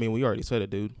 I mean, we already said it,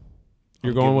 dude.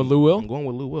 You're going with Lou Will? I'm going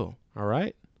with Lou Will. All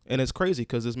right. And it's crazy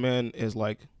because this man is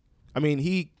like, I mean,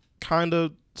 he kind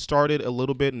of started a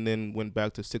little bit and then went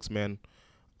back to 6 man.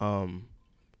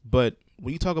 But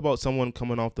when you talk about someone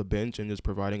coming off the bench and just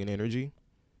providing an energy,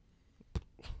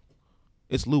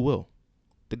 it's Lou Will.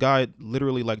 The guy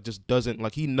literally just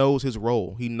doesn't, he knows his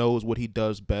role. He knows what he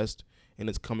does best, and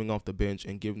it's coming off the bench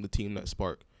and giving the team that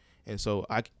spark. And so,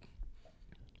 I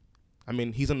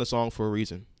mean, he's in the song for a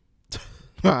reason.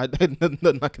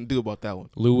 Nothing I can do about that one.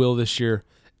 Lou Will this year,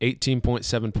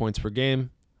 18.7 points per game,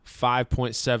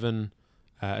 5.7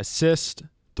 assists,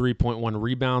 3.1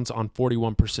 rebounds on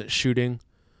 41% shooting.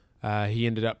 He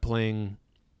ended up playing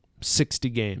 60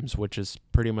 games, which is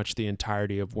pretty much the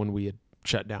entirety of when we had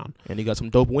shut down. And he got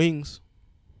some dope wings.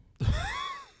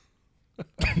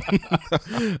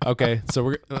 Okay,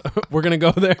 so we're gonna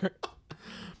go there.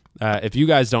 If you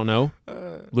guys don't know,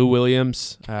 Lou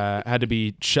Williams had to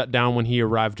be shut down when he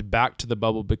arrived back to the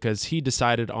bubble because he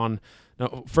decided on.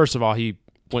 No, first of all, he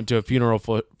went to a funeral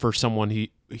for someone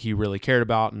he really cared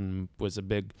about and was a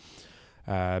big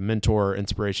mentor,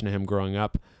 inspiration to him growing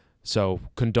up. So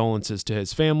condolences to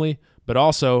his family. But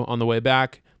also on the way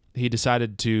back, he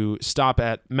decided to stop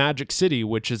at Magic City,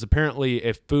 which is apparently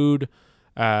a food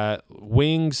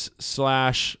wings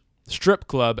 / strip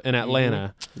club in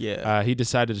Atlanta. Mm-hmm. Yeah. He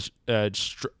decided to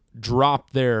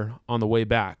drop there on the way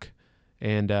back.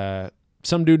 And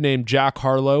some dude named Jack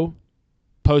Harlow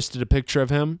posted a picture of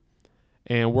him,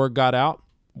 and word got out.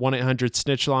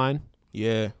 1-800-SNITCH line.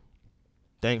 Yeah.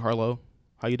 Dang, Harlow.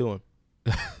 How you doing?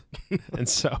 And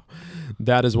so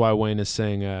that is why Wayne is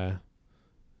saying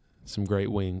some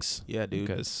great wings. Yeah, dude.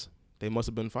 Because they must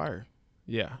have been fire.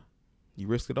 Yeah. You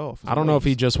risked it all. I don't know if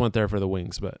he just went there for the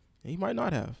wings, but he might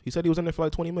not have. He said he was in there for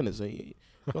 20 minutes.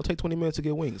 It'll take 20 minutes to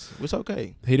get wings. It's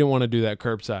okay. He didn't want to do that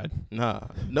curbside. Nah.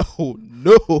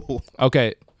 No.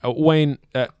 Okay. Wayne,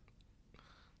 I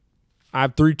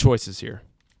have 3 choices here.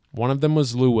 One of them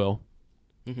was Lou Will.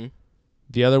 Mm-hmm.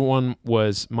 The other one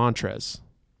was Montrez,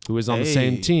 who is on the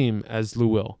same team as Lou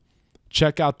Will.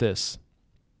 Check out this.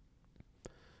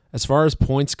 As far as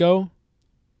points go,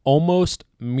 almost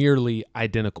merely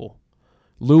identical.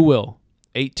 Lou Will,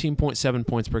 18.7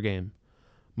 points per game.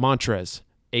 Montrez,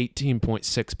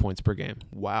 18.6 points per game.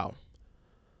 Wow.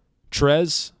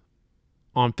 Trez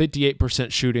on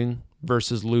 58% shooting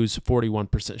versus Lou's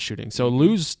 41% shooting. So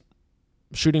Lou's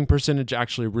shooting percentage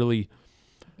actually really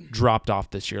dropped off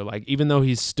this year. Even though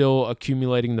he's still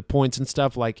accumulating the points and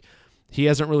stuff, he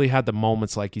hasn't really had the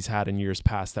moments like he's had in years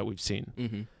past that we've seen.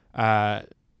 Mm-hmm.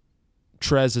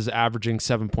 Trez is averaging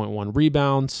 7.1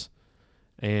 rebounds,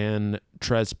 and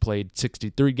Trez played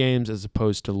 63 games as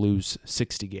opposed to Lou's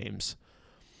 60 games.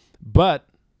 But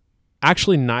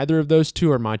actually, neither of those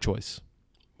two are my choice.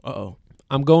 Uh-oh.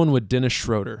 I'm going with Dennis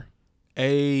Schroeder.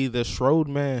 Hey, the Schroed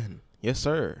man. Yes,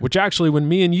 sir. Which actually, when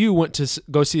me and you went to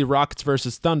go see Rockets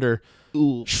versus Thunder,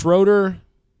 ooh, Schroeder,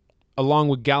 along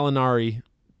with Gallinari,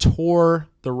 tore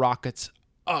the Rockets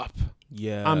up.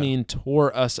 Yeah. I mean,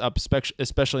 tore us up,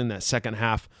 especially in that second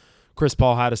half. Chris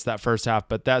Paul had us that first half,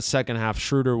 but that second half,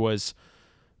 Schroeder was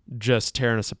just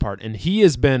tearing us apart. And he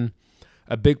has been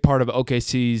a big part of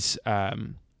OKC's,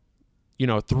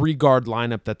 3-guard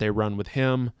lineup that they run with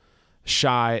him,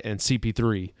 Shai, and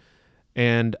CP3.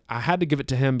 And I had to give it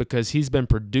to him because he's been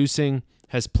producing,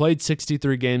 has played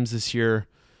 63 games this year,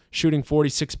 shooting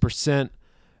 46%,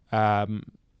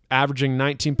 averaging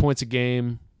 19 points a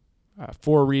game,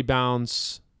 4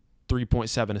 rebounds,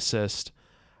 3.7 assists.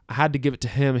 I had to give it to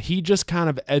him. He just kind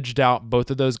of edged out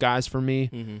both of those guys for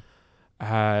me.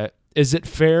 Mm-hmm. Is it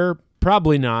fair?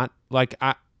 Probably not.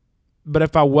 But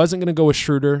if I wasn't going to go with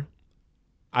Schroeder,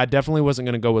 I definitely wasn't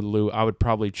going to go with Lou. I would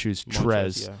probably choose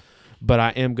Trez. Yeah. But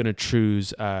I am going to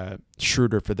choose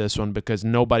Schroeder for this one because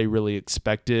nobody really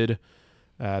expected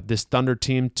this Thunder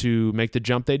team to make the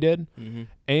jump they did. Mm-hmm.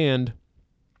 And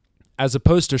as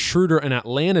opposed to Schroeder and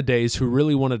Atlanta days, who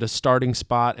really wanted a starting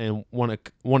spot and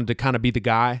wanted to kind of be the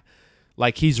guy,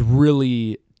 like he's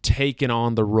really taken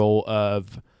on the role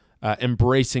of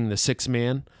embracing the sixth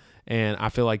man. And I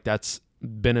feel like that's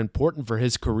been important for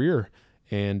his career.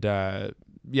 And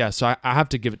so I have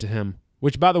to give it to him.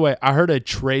 Which, by the way, I heard a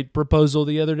trade proposal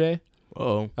the other day.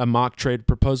 Oh. A mock trade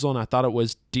proposal, and I thought it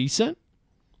was decent.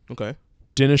 Okay.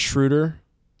 Dennis Schroeder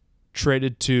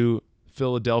traded to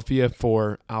Philadelphia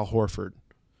for Al Horford.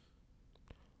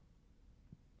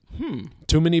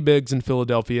 Too many bigs in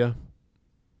Philadelphia.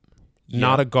 Yeah.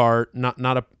 Not a guard, not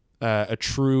a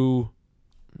true,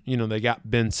 they got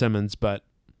Ben Simmons, but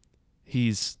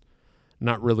he's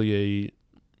not really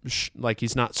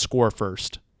he's not score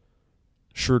first.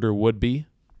 Schroeder would be,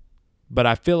 but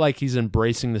I feel like he's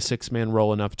embracing the six-man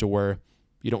role enough to where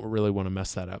you don't really want to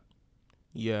mess that up.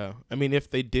 Yeah. I mean,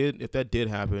 if that did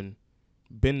happen,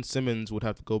 Ben Simmons would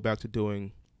have to go back to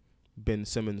doing Ben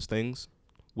Simmons things,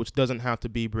 which doesn't have to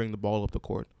be bring the ball up the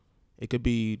court. It could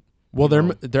be. Well,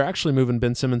 they're actually moving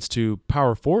Ben Simmons to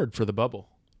power forward for the bubble.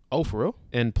 Oh, for real?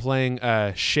 And playing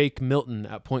Shake Milton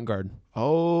at point guard.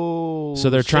 Oh. So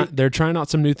they're trying out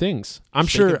some new things. I'm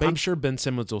sure Ben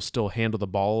Simmons will still handle the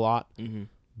ball a lot,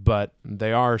 but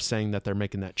they are saying that they're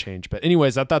making that change. But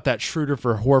anyways, I thought that Schroeder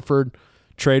for Horford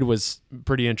trade was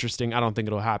pretty interesting. I don't think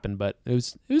it'll happen, but it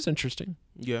was interesting.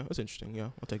 Yeah, that's interesting. Yeah,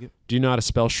 I'll take it. Do you know how to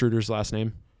spell Schroeder's last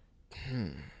name?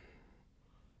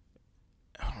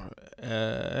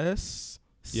 S.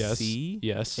 Yes. C.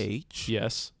 Yes. H.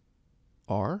 Yes.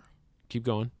 R. Keep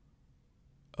going.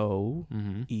 O.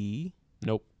 E.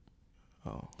 Nope.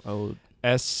 Oh.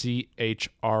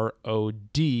 SCHRODER.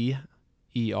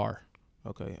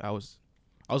 Okay, I was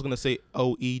gonna say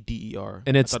OEDER,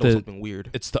 and it's something weird.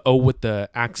 It's the O with the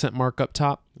accent mark up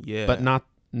top. Yeah, but not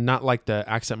like the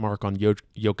accent mark on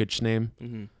Jokic's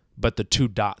name, but the 2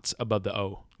 dots above the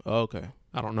O. Okay,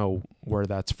 I don't know where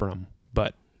that's from,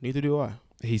 but neither do I.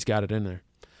 He's got it in there.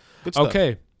 Good stuff.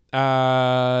 Okay,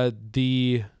 the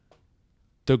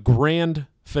grand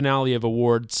finale of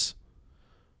awards,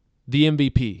 the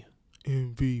MVP.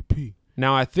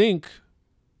 Now I think,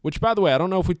 which by the way, I don't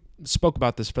know if we spoke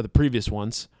about this for the previous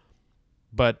ones,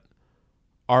 but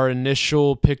our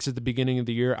initial picks at the beginning of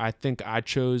the year, I think I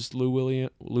chose Lou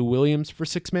Williams for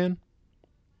sixth man.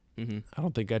 I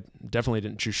definitely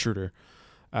didn't choose Schroeder.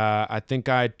 I think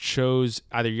I chose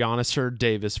either Giannis or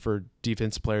Davis for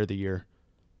defensive player of the year.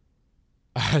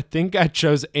 I think I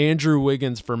chose Andrew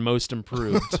Wiggins for most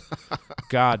improved.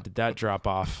 God, did that drop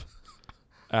off?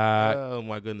 Oh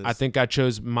my goodness! I think I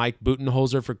chose Mike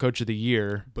Budenholzer for coach of the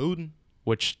year. Buden,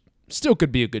 which still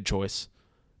could be a good choice.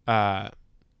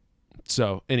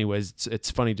 So, anyways,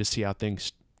 it's funny to see how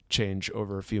things change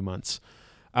over a few months.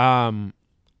 I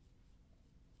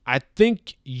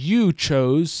think you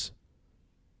chose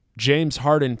James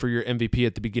Harden for your MVP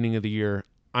at the beginning of the year.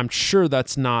 I'm sure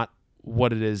that's not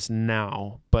what it is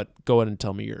now, but go ahead and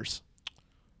tell me yours.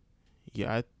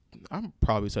 Yeah, I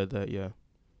probably said that, yeah.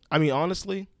 I mean,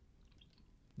 honestly,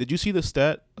 did you see the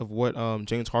stat of what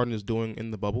James Harden is doing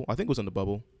in the bubble? I think it was in the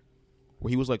bubble, where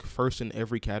he was like first in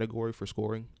every category for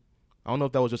scoring. I don't know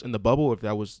if that was just in the bubble or if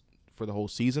that was for the whole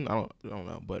season. I don't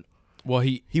know, but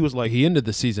he was like, he ended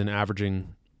the season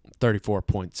averaging 34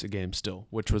 points a game still,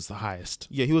 which was the highest.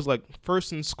 Yeah, he was like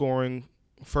first in scoring,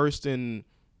 first in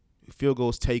field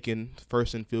goals taken,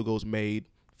 first in field goals made,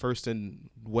 first in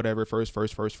whatever, first.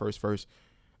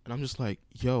 And I'm just like,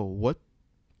 yo, what?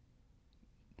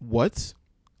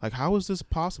 Like, how is this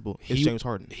possible? It's James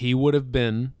Harden. He would have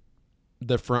been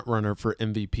the front runner for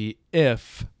MVP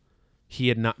if he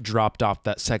had not dropped off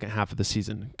that second half of the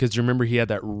season. Because remember, he had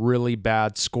that really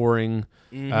bad scoring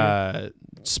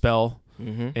spell,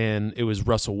 and it was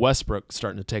Russell Westbrook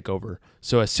starting to take over.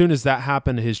 So as soon as that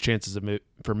happened, his chances of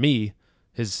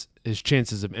his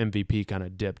chances of MVP kind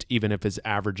of dipped, even if his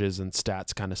averages and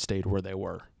stats kind of stayed where they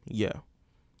were. Yeah.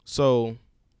 So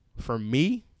for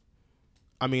me,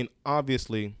 I mean,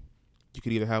 obviously, you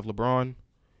could either have LeBron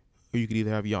or you could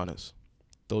either have Giannis.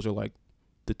 Those are like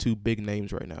the two big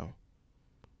names right now.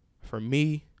 For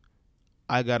me,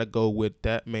 I got to go with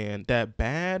that man, that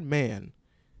bad man,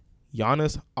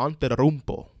 Giannis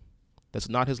Antetokounmpo. That's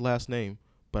not his last name,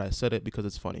 but I said it because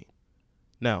it's funny.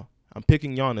 Now, I'm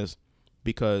picking Giannis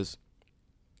because,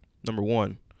 number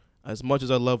one, as much as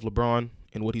I love LeBron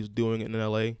and what he's doing in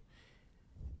LA,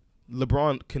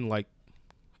 LeBron can, like,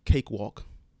 cakewalk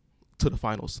to the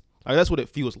finals. Like, that's what it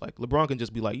feels like. LeBron can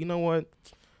just be like, you know what?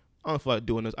 I don't feel like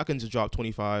doing this. I can just drop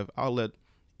 25. I'll let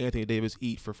Anthony Davis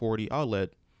eat for 40. I'll let,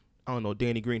 I don't know,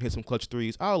 Danny Green hit some clutch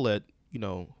threes. I'll let,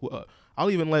 I'll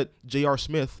even let J.R.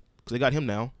 Smith, because they got him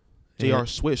now. J.R.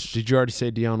 Swish. Did you already say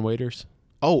Dion Waiters?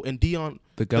 Oh, and Dion.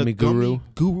 The gummy guru.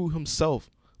 Guru himself,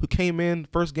 who came in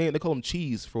first game. They call him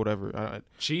Cheese for whatever.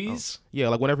 Cheese? Yeah,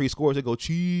 like whenever he scores, they go,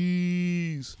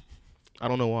 Cheese. I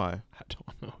don't know why. I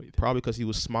don't know either. Probably because he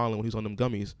was smiling when he was on them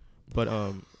gummies. But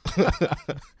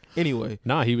anyway.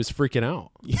 Nah, he was freaking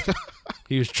out.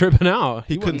 He was tripping out.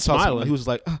 He couldn't smile. He was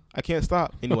like, I can't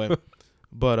stop. Anyway.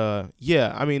 But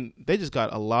yeah, I mean, they just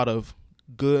got a lot of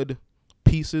good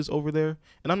pieces over there.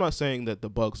 And I'm not saying that the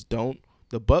Bucks don't.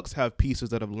 The Bucks have pieces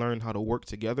that have learned how to work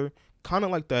together, kind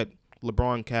of like that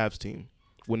LeBron Cavs team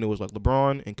when it was like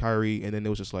LeBron and Kyrie, and then it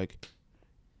was just like,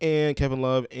 and Kevin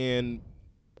Love and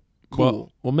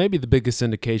cool. Well, maybe the biggest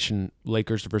indication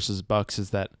Lakers versus Bucks is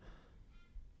that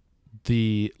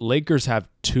the Lakers have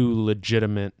two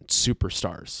legitimate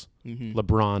superstars,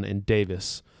 LeBron and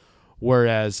Davis,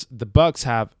 whereas the Bucks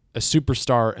have a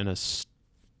superstar and a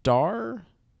star,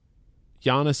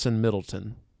 Giannis and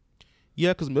Middleton.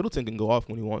 Yeah, because Middleton can go off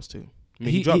when he wants to. I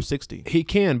mean, he dropped 60. He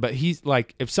can, but he's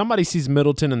like, if somebody sees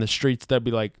Middleton in the streets, they'll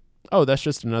be like, oh, that's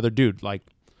just another dude. Like,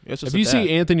 if you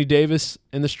see Anthony Davis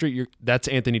in the street, that's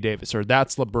Anthony Davis or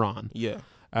that's LeBron.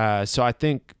 Yeah. So I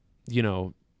think,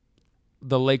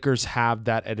 the Lakers have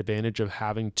that advantage of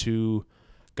having two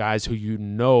guys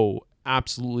who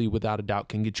absolutely without a doubt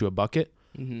can get you a bucket.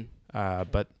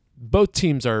 But both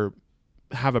teams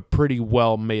have a pretty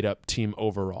well made up team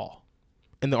overall.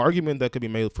 And the argument that could be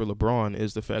made for LeBron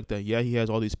is the fact that, yeah, he has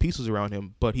all these pieces around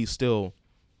him, but he's still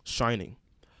shining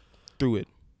through it.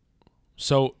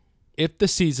 So if the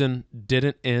season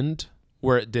didn't end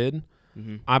where it did,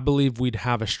 I believe we'd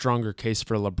have a stronger case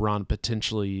for LeBron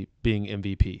potentially being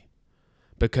MVP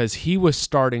because he was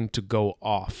starting to go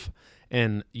off.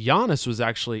 And Giannis was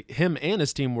actually, him and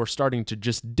his team were starting to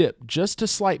just dip just a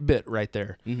slight bit right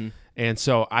there. And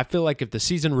so I feel like if the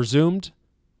season resumed,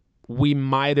 we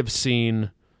might have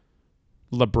seen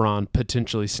LeBron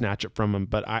potentially snatch it from him.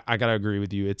 But I got to agree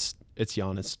with you. It's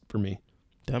Giannis for me.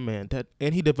 That man,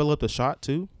 and he developed a shot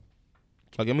too.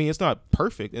 Like, I mean, it's not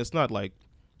perfect. It's not like,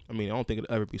 I mean, I don't think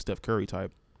it'll ever be Steph Curry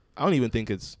type. I don't even think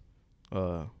it's.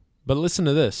 But listen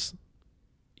to this.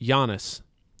 Giannis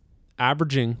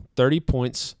averaging 30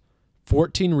 points,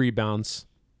 14 rebounds,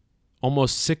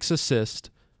 almost 6 assists.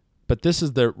 But this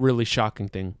is the really shocking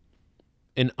thing.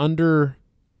 In under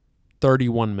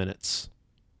 31 minutes.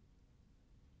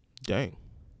 Dang.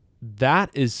 That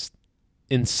is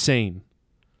insane.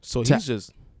 So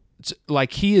he's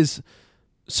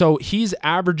he's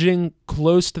averaging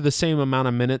close to the same amount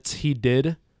of minutes he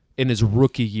did in his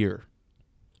rookie year.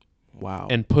 Wow.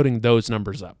 And putting those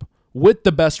numbers up with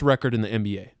the best record in the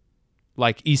NBA.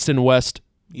 Like East and West,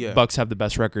 Bucks have the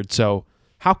best record. So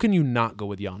how can you not go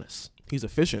with Giannis? He's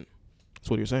efficient. That's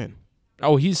what you're saying.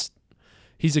 Oh, he's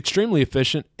extremely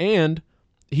efficient and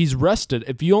he's rested.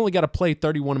 If you only got to play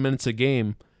 31 minutes a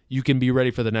game, you can be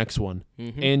ready for the next one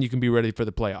and you can be ready for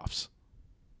the playoffs.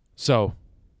 So,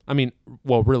 I mean,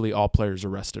 well, really all players are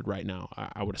rested right now,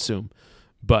 I would assume.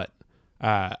 But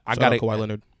I got to Kawhi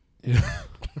Leonard.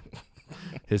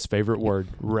 His favorite word,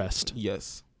 rest.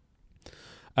 Yes.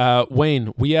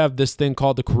 Wayne, we have this thing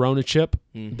called the Corona Chip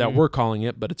that we're calling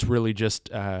it, but it's really just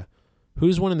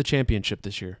who's winning the championship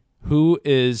this year? Who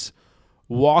is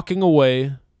walking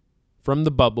away from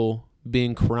the bubble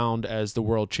being crowned as the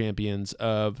world champions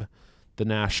of the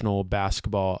National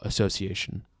Basketball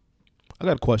Association? I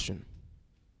got a question.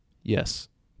 Yes.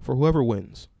 For whoever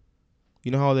wins,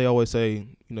 you know how they always say,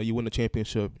 you win the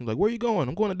championship. You're like, where are you going?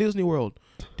 I'm going to Disney World.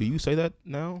 Do you say that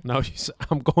now? No,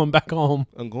 I'm going back home.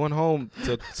 I'm going home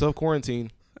to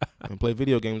self-quarantine and play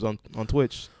video games on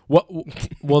Twitch.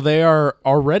 Well, they are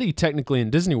already technically in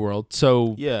Disney World,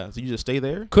 so... Yeah, so you just stay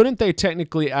there? Couldn't they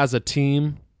technically, as a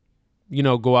team,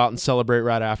 go out and celebrate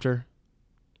right after?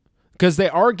 Because they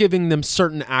are giving them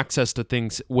certain access to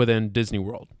things within Disney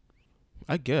World.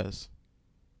 I guess.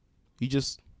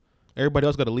 Everybody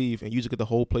else got to leave, and you just get the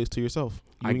whole place to yourself.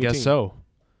 I guess so.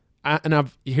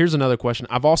 Here's another question.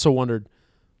 I've also wondered,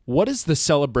 what is the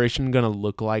celebration going to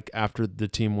look like after the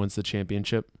team wins the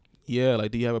championship? Yeah,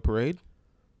 like, do you have a parade?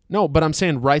 No, but I'm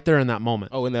saying right there in that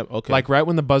moment. Oh, in that, okay. Like right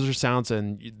when the buzzer sounds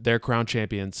and they're crowned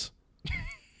champions.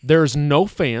 There's no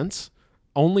fans,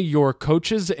 only your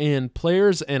coaches and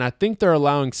players, and I think they're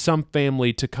allowing some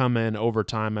family to come in over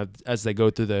time as they go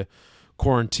through the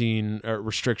quarantine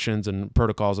restrictions and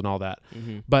protocols and all that.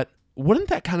 Mm-hmm. But wouldn't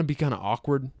that kind of be kind of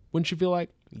awkward? Wouldn't you feel like?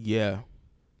 Yeah.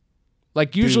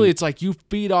 Like usually it's like you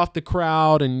feed off the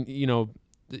crowd and,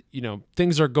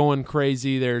 things are going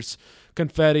crazy. There's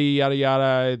confetti, yada,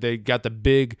 yada. They got the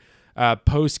big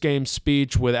post-game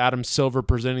speech with Adam Silver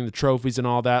presenting the trophies and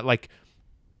all that. Like,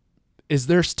 is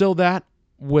there still that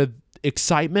with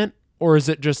excitement, or is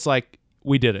it just like,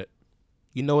 we did it?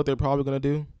 You know what they're probably going to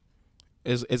do?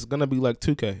 It's going to be like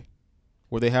 2K,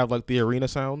 where they have like the arena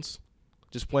sounds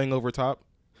just playing over top.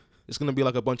 It's going to be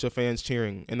like a bunch of fans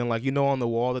cheering. And then like, on the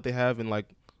wall that they have in like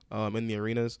in the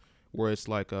arenas, where it's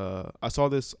like I saw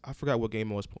this, I forgot what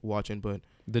game I was watching, but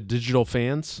the digital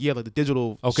fans? Yeah, like the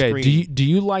digital screen. Do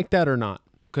you like that or not?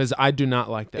 Because I do not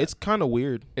like that. It's kind of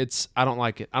weird. I don't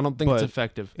like it. I don't think it's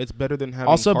effective. It's better than having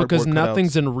also because cardboard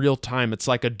nothing's cutouts. in real time. It's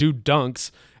like a dude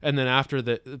dunks, and then after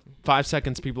the 5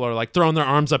 seconds, people are like throwing their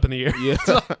arms up in the air. Yeah,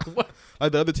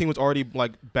 like the other team was already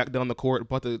like back down the court,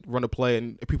 about to run a play,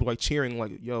 and people like cheering,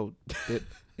 like, "Yo,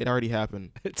 it already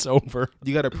happened. It's over.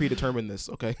 You got to predetermine this,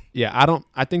 okay?" Yeah,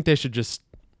 I think they should just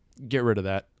get rid of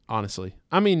that. Honestly,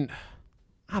 I mean,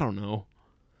 I don't know.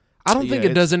 I don't think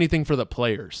it does anything for the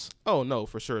players. Oh, no,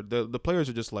 for sure. The players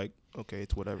are just like, okay,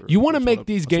 it's whatever. You want to make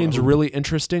these games really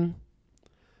interesting?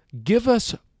 Give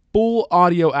us full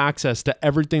audio access to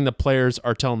everything the players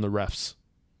are telling the refs.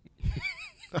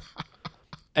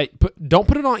 Hey, don't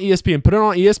put it on ESPN. Put it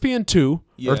on ESPN 2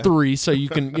 or 3 so you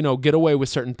can, get away with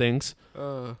certain things.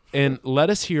 And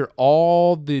let us hear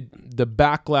all the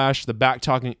backlash, the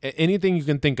back-talking, anything you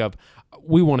can think of.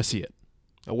 We want to see it.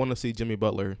 I want to see Jimmy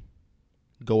Butler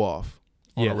go off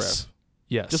on a ref.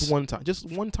 Yes. Just one time. Just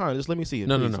let me see it.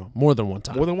 No. More than one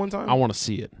time. More than one time? I want to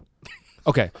see it.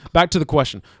 Okay, back to the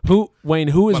question. Who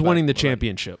is winning the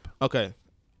championship? Okay.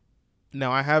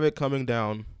 Now I have it coming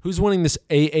down. Who's winning this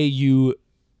AAU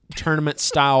tournament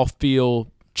style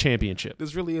feel championship?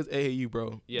 This really is AAU,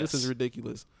 bro. Yes. This is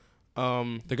ridiculous. They're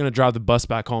going to drive the bus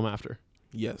back home after.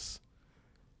 Yes.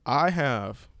 I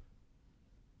have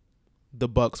the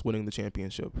Bucks winning the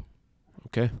championship.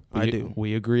 Okay. I do.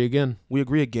 We agree again. We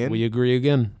agree again? We agree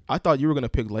again. I thought you were going to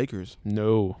pick Lakers.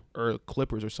 No. Or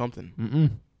Clippers or something.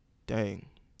 Mm-mm. Dang.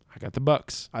 I got the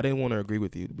Bucks. I didn't want to agree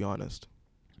with you, to be honest.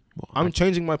 Well, I'm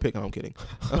changing my pick. No, I'm kidding.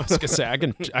 I was going to say,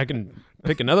 I can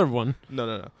pick another one.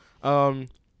 No.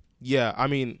 Yeah, I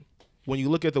mean, when you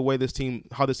look at the way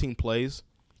how this team plays,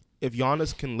 if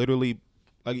Giannis can literally,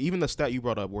 like even the stat you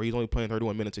brought up where he's only playing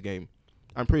 31 minutes a game,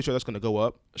 I'm pretty sure that's going to go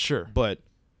up. Sure. But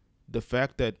the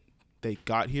fact that they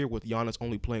got here with Giannis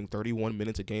only playing 31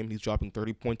 minutes a game, he's dropping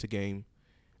 30 points a game,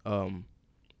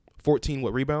 14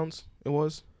 rebounds it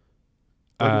was?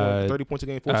 30 points a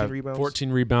game, 14 rebounds?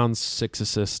 14 rebounds, 6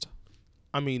 assists.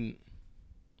 I mean,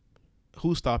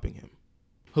 who's stopping him?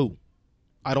 Who?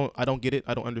 I don't get it.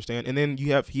 I don't understand. And then he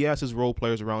has his role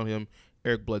players around him,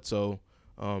 Eric Bledsoe,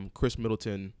 Chris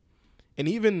Middleton, and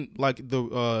even like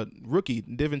the rookie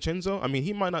DiVincenzo. I mean,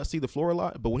 he might not see the floor a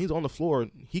lot, but when he's on the floor,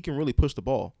 he can really push the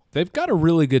ball. They've got a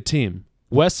really good team.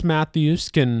 Wes Matthews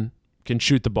can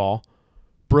shoot the ball.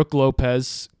 Brook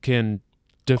Lopez can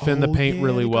defend the paint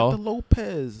really well. The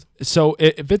Lopez. So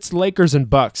if it's Lakers and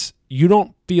Bucks, you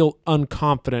don't feel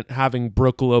unconfident having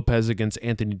Brook Lopez against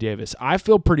Anthony Davis. I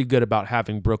feel pretty good about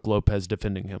having Brook Lopez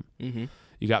defending him. Mm-hmm.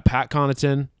 You got Pat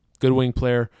Connaughton, good wing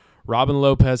player. Robin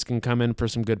Lopez can come in for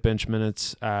some good bench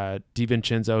minutes.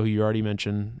 DiVincenzo, who you already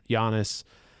mentioned. Giannis.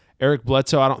 Eric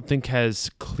Bledsoe, I don't think has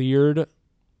cleared.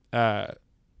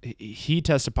 He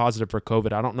tested positive for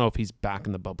COVID. I don't know if he's back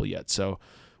in the bubble yet, so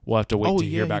we'll have to wait to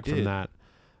hear back from that.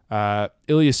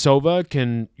 Ilyasova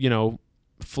can,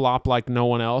 flop like no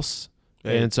one else,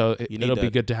 and so it'll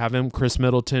be good to have him. Chris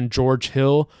Middleton, George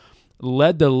Hill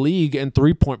led the league in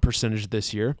 3-point percentage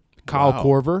this year. Kyle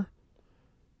Korver.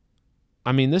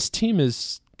 I mean, this team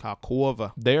is Kyle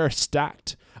Korver. They are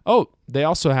stacked. Oh, they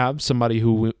also have somebody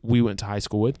who we went to high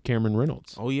school with, Cameron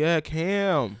Reynolds. Oh yeah,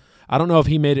 Cam. I don't know if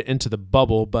he made it into the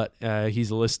bubble, but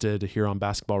he's listed here on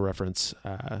Basketball Reference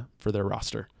for their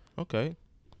roster. Okay,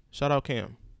 shout out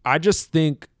Cam. I just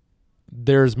think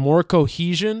there's more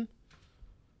cohesion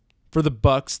for the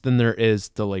Bucks than there is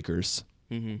the Lakers.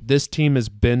 Mm-hmm. This team has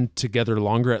been together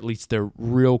longer, at least the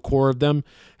real core of them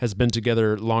has been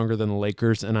together longer than the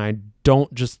Lakers, and I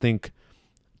don't just think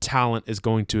talent is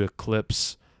going to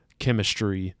eclipse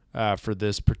chemistry for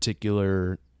this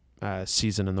particular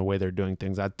season and the way they're doing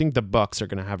things. I think the Bucks are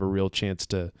going to have a real chance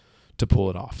to pull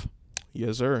it off.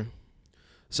 Yes, sir.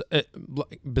 So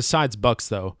besides Bucks,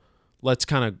 though, let's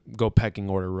kind of go pecking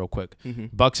order real quick. Mm-hmm.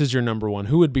 Bucks is your number one.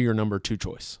 Who would be your number two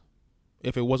choice?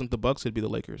 If it wasn't the Bucks, it'd be the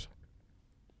Lakers.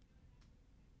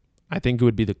 I think it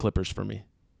would be the Clippers for me.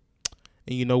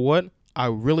 And you know what? I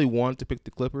really wanted to pick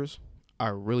the Clippers. I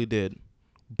really did.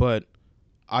 But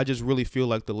I just really feel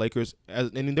like the Lakers,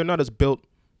 they're not as built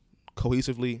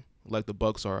cohesively like the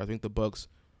Bucks are. I think the Bucks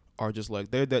are just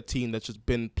like, they're that team that's just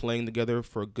been playing together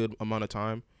for a good amount of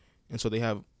time. And so they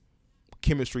have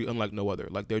chemistry unlike no other.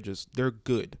 Like, they're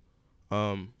good.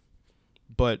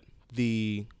 But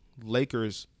the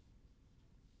Lakers,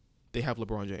 they have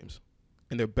LeBron James.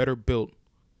 And they're better built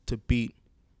to beat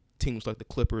teams like the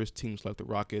Clippers, teams like the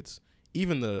Rockets,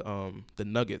 even the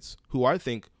Nuggets, who I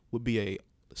think would be a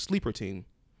sleeper team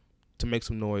to make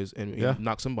some noise and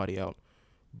knock somebody out.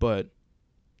 But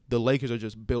the Lakers are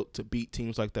just built to beat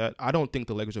teams like that. I don't think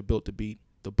the Lakers are built to beat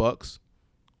the Bucks,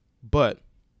 but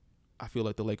I feel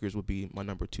like the Lakers would be my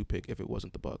number 2 pick if it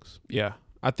wasn't the Bucks. Yeah.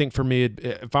 I think for me,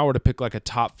 if I were to pick like a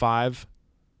top 5,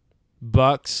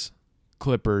 Bucks,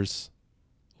 Clippers,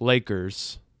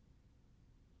 Lakers.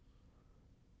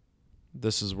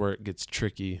 This is where it gets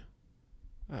tricky.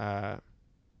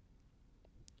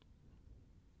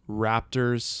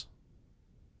 Raptors.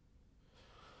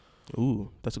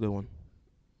 Ooh, that's a good one.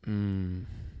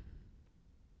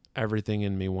 Everything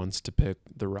in me wants to pick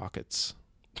the Rockets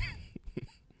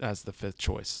as the 5th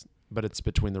choice, but it's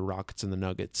between the Rockets and the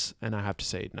Nuggets, and I have to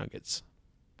say Nuggets.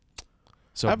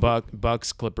 So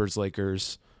Bucks, Clippers,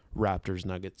 Lakers, Raptors,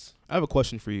 Nuggets. I have a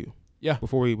question for you. Yeah.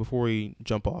 Before we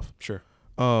jump off. Sure.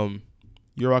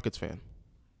 You're a Rockets fan.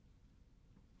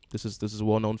 This is a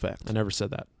well-known fact. I never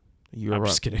said that. I'm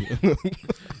just kidding.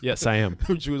 Yes, I am.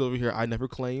 She was over here. I never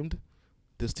claimed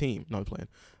this team. No, I'm playing.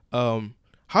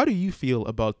 How do you feel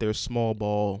about their small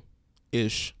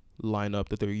ball-ish lineup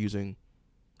that they're using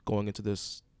going into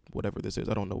this, whatever this is?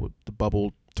 I don't know, what the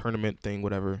bubble tournament thing,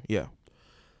 whatever. Yeah.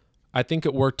 I think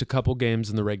it worked a couple games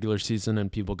in the regular season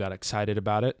and people got excited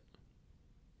about it.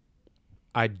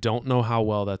 I don't know how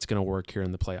well that's going to work here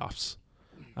in the playoffs.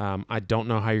 I don't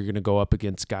know how you're going to go up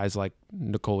against guys like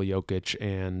Nikola Jokic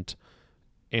and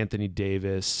Anthony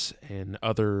Davis and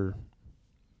other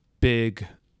big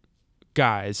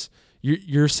guys.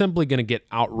 You're simply going to get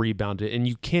out-rebounded, and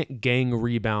you can't gang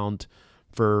rebound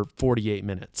for 48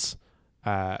 minutes.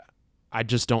 I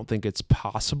just don't think it's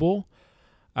possible.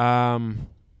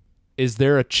 Is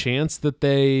there a chance that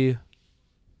they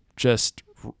just,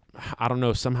 I don't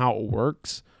know, somehow it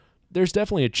works? There's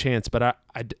definitely a chance, but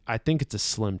I think it's a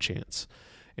slim chance.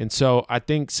 And so I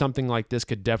think something like this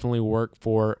could definitely work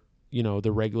for,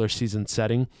 the regular season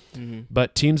setting. Mm-hmm.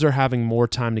 But teams are having more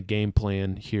time to game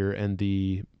plan here in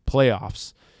the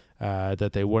playoffs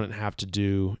that they wouldn't have to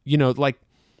do.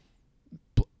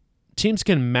 Teams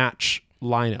can match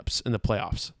lineups in the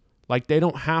playoffs. Like, they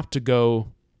don't have to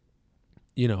go,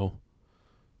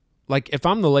 like if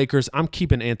I'm the Lakers, I'm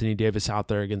keeping Anthony Davis out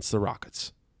there against the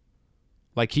Rockets.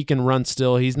 Like, he can run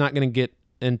still. He's not going to get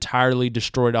entirely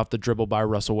destroyed off the dribble by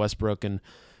Russell Westbrook and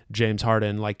James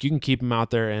Harden. Like, you can keep him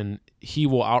out there, and he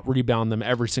will out-rebound them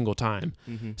every single time.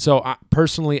 Mm-hmm. So,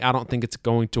 personally, I don't think it's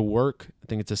going to work. I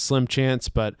think it's a slim chance,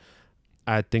 but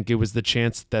I think it was the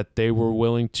chance that they were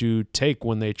willing to take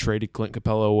when they traded Clint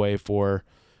Capella away for,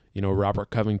 Robert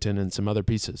Covington and some other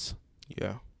pieces.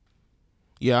 Yeah.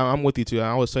 Yeah, I'm with you, too.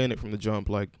 I was saying it from the jump.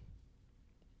 Like,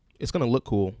 it's going to look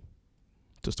cool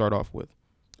to start off with.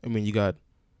 I mean, you got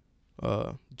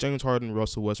James Harden,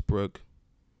 Russell Westbrook,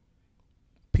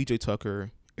 PJ Tucker,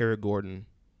 Eric Gordon.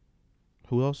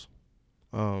 Who else?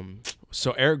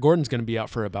 So Eric Gordon's going to be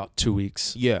out for about 2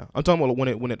 weeks. Yeah, I'm talking about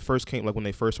when it first came, like when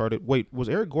they first started. Wait, was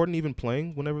Eric Gordon even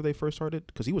playing whenever they first started?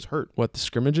 Because he was hurt. What, the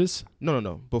scrimmages?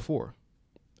 No, before.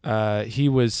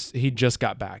 He just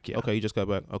got back. Yeah. Okay, he just got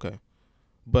back. Okay,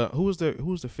 but who was the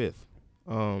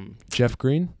 5th? Jeff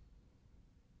Green.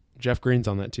 Jeff Green's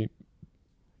on that team.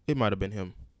 It might have been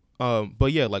him.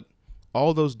 But yeah, like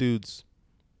all those dudes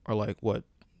are like what,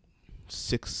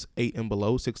 6'8" and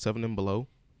below, 6'7" and below.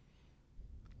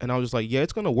 And I was just like, yeah,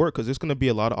 it's gonna work because it's gonna be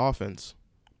a lot of offense.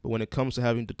 But when it comes to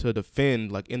having to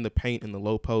defend, like in the paint in the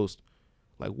low post,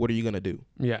 like what are you gonna do?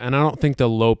 Yeah, and I don't think the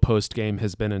low post game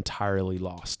has been entirely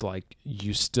lost. Like,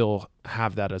 you still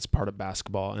have that as part of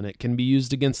basketball, and it can be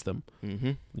used against them.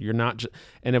 Mm-hmm. You're not,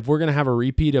 and if we're gonna have a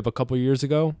repeat of a couple years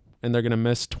ago, and they're gonna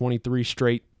miss 23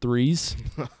 straight threes,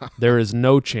 there is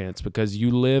no chance because you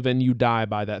live and you die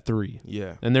by that three.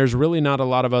 Yeah, and there's really not a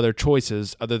lot of other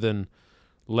choices other than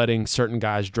letting certain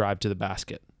guys drive to the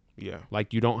basket. Yeah,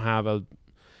 like you don't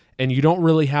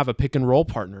really have a pick and roll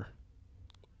partner.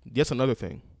 That's another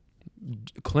thing.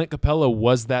 Clint Capella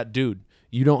was that dude.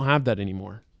 You don't have that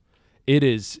anymore. It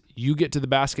is you get to the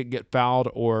basket, get fouled,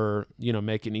 or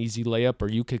make an easy layup, or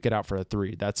you kick it out for a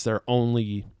three. That's their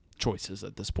only choices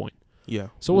at this point. Yeah.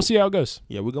 So we'll see how it goes.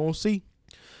 Yeah, we're gonna see.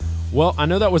 Well, I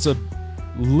know that was a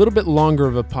little bit longer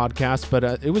of a podcast, but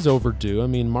it was overdue. I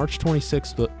mean, March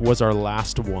 26th was our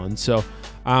last one, so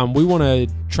we want to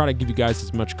try to give you guys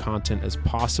as much content as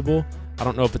possible. I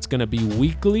don't know if it's going to be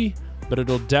weekly, but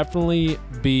it'll definitely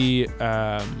be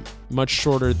much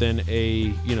shorter than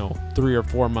a 3 or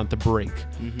 4 month break.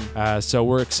 So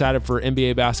we're excited for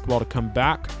NBA basketball to come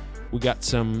back. We got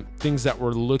some things that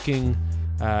we're looking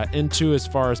into as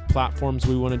far as platforms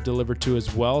we want to deliver to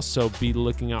as well. So be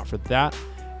looking out for that.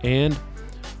 And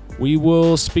we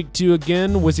will speak to you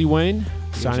again. Wizzy Wayne,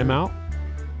 sign him out.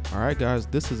 All right, guys,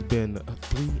 this has been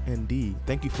 3ND.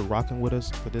 Thank you for rocking with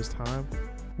us for this time.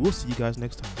 We'll see you guys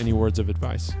next time. Any words of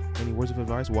advice? Any words of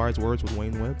advice? Wise words with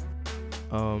Wayne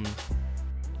Webb.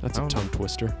 That's a tongue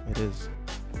twister. It is.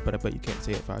 But I bet you can't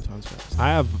say it 5 times fast. I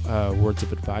have words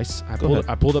of advice.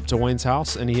 I pulled up to Wayne's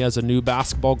house, and he has a new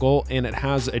basketball goal, and it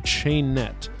has a chain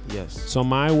net. Yes. So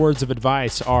my words of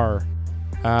advice are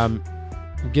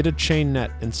get a chain net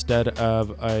instead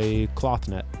of a cloth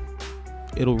net.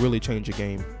 It'll really change your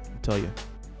game, I tell you.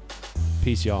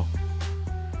 Peace, y'all.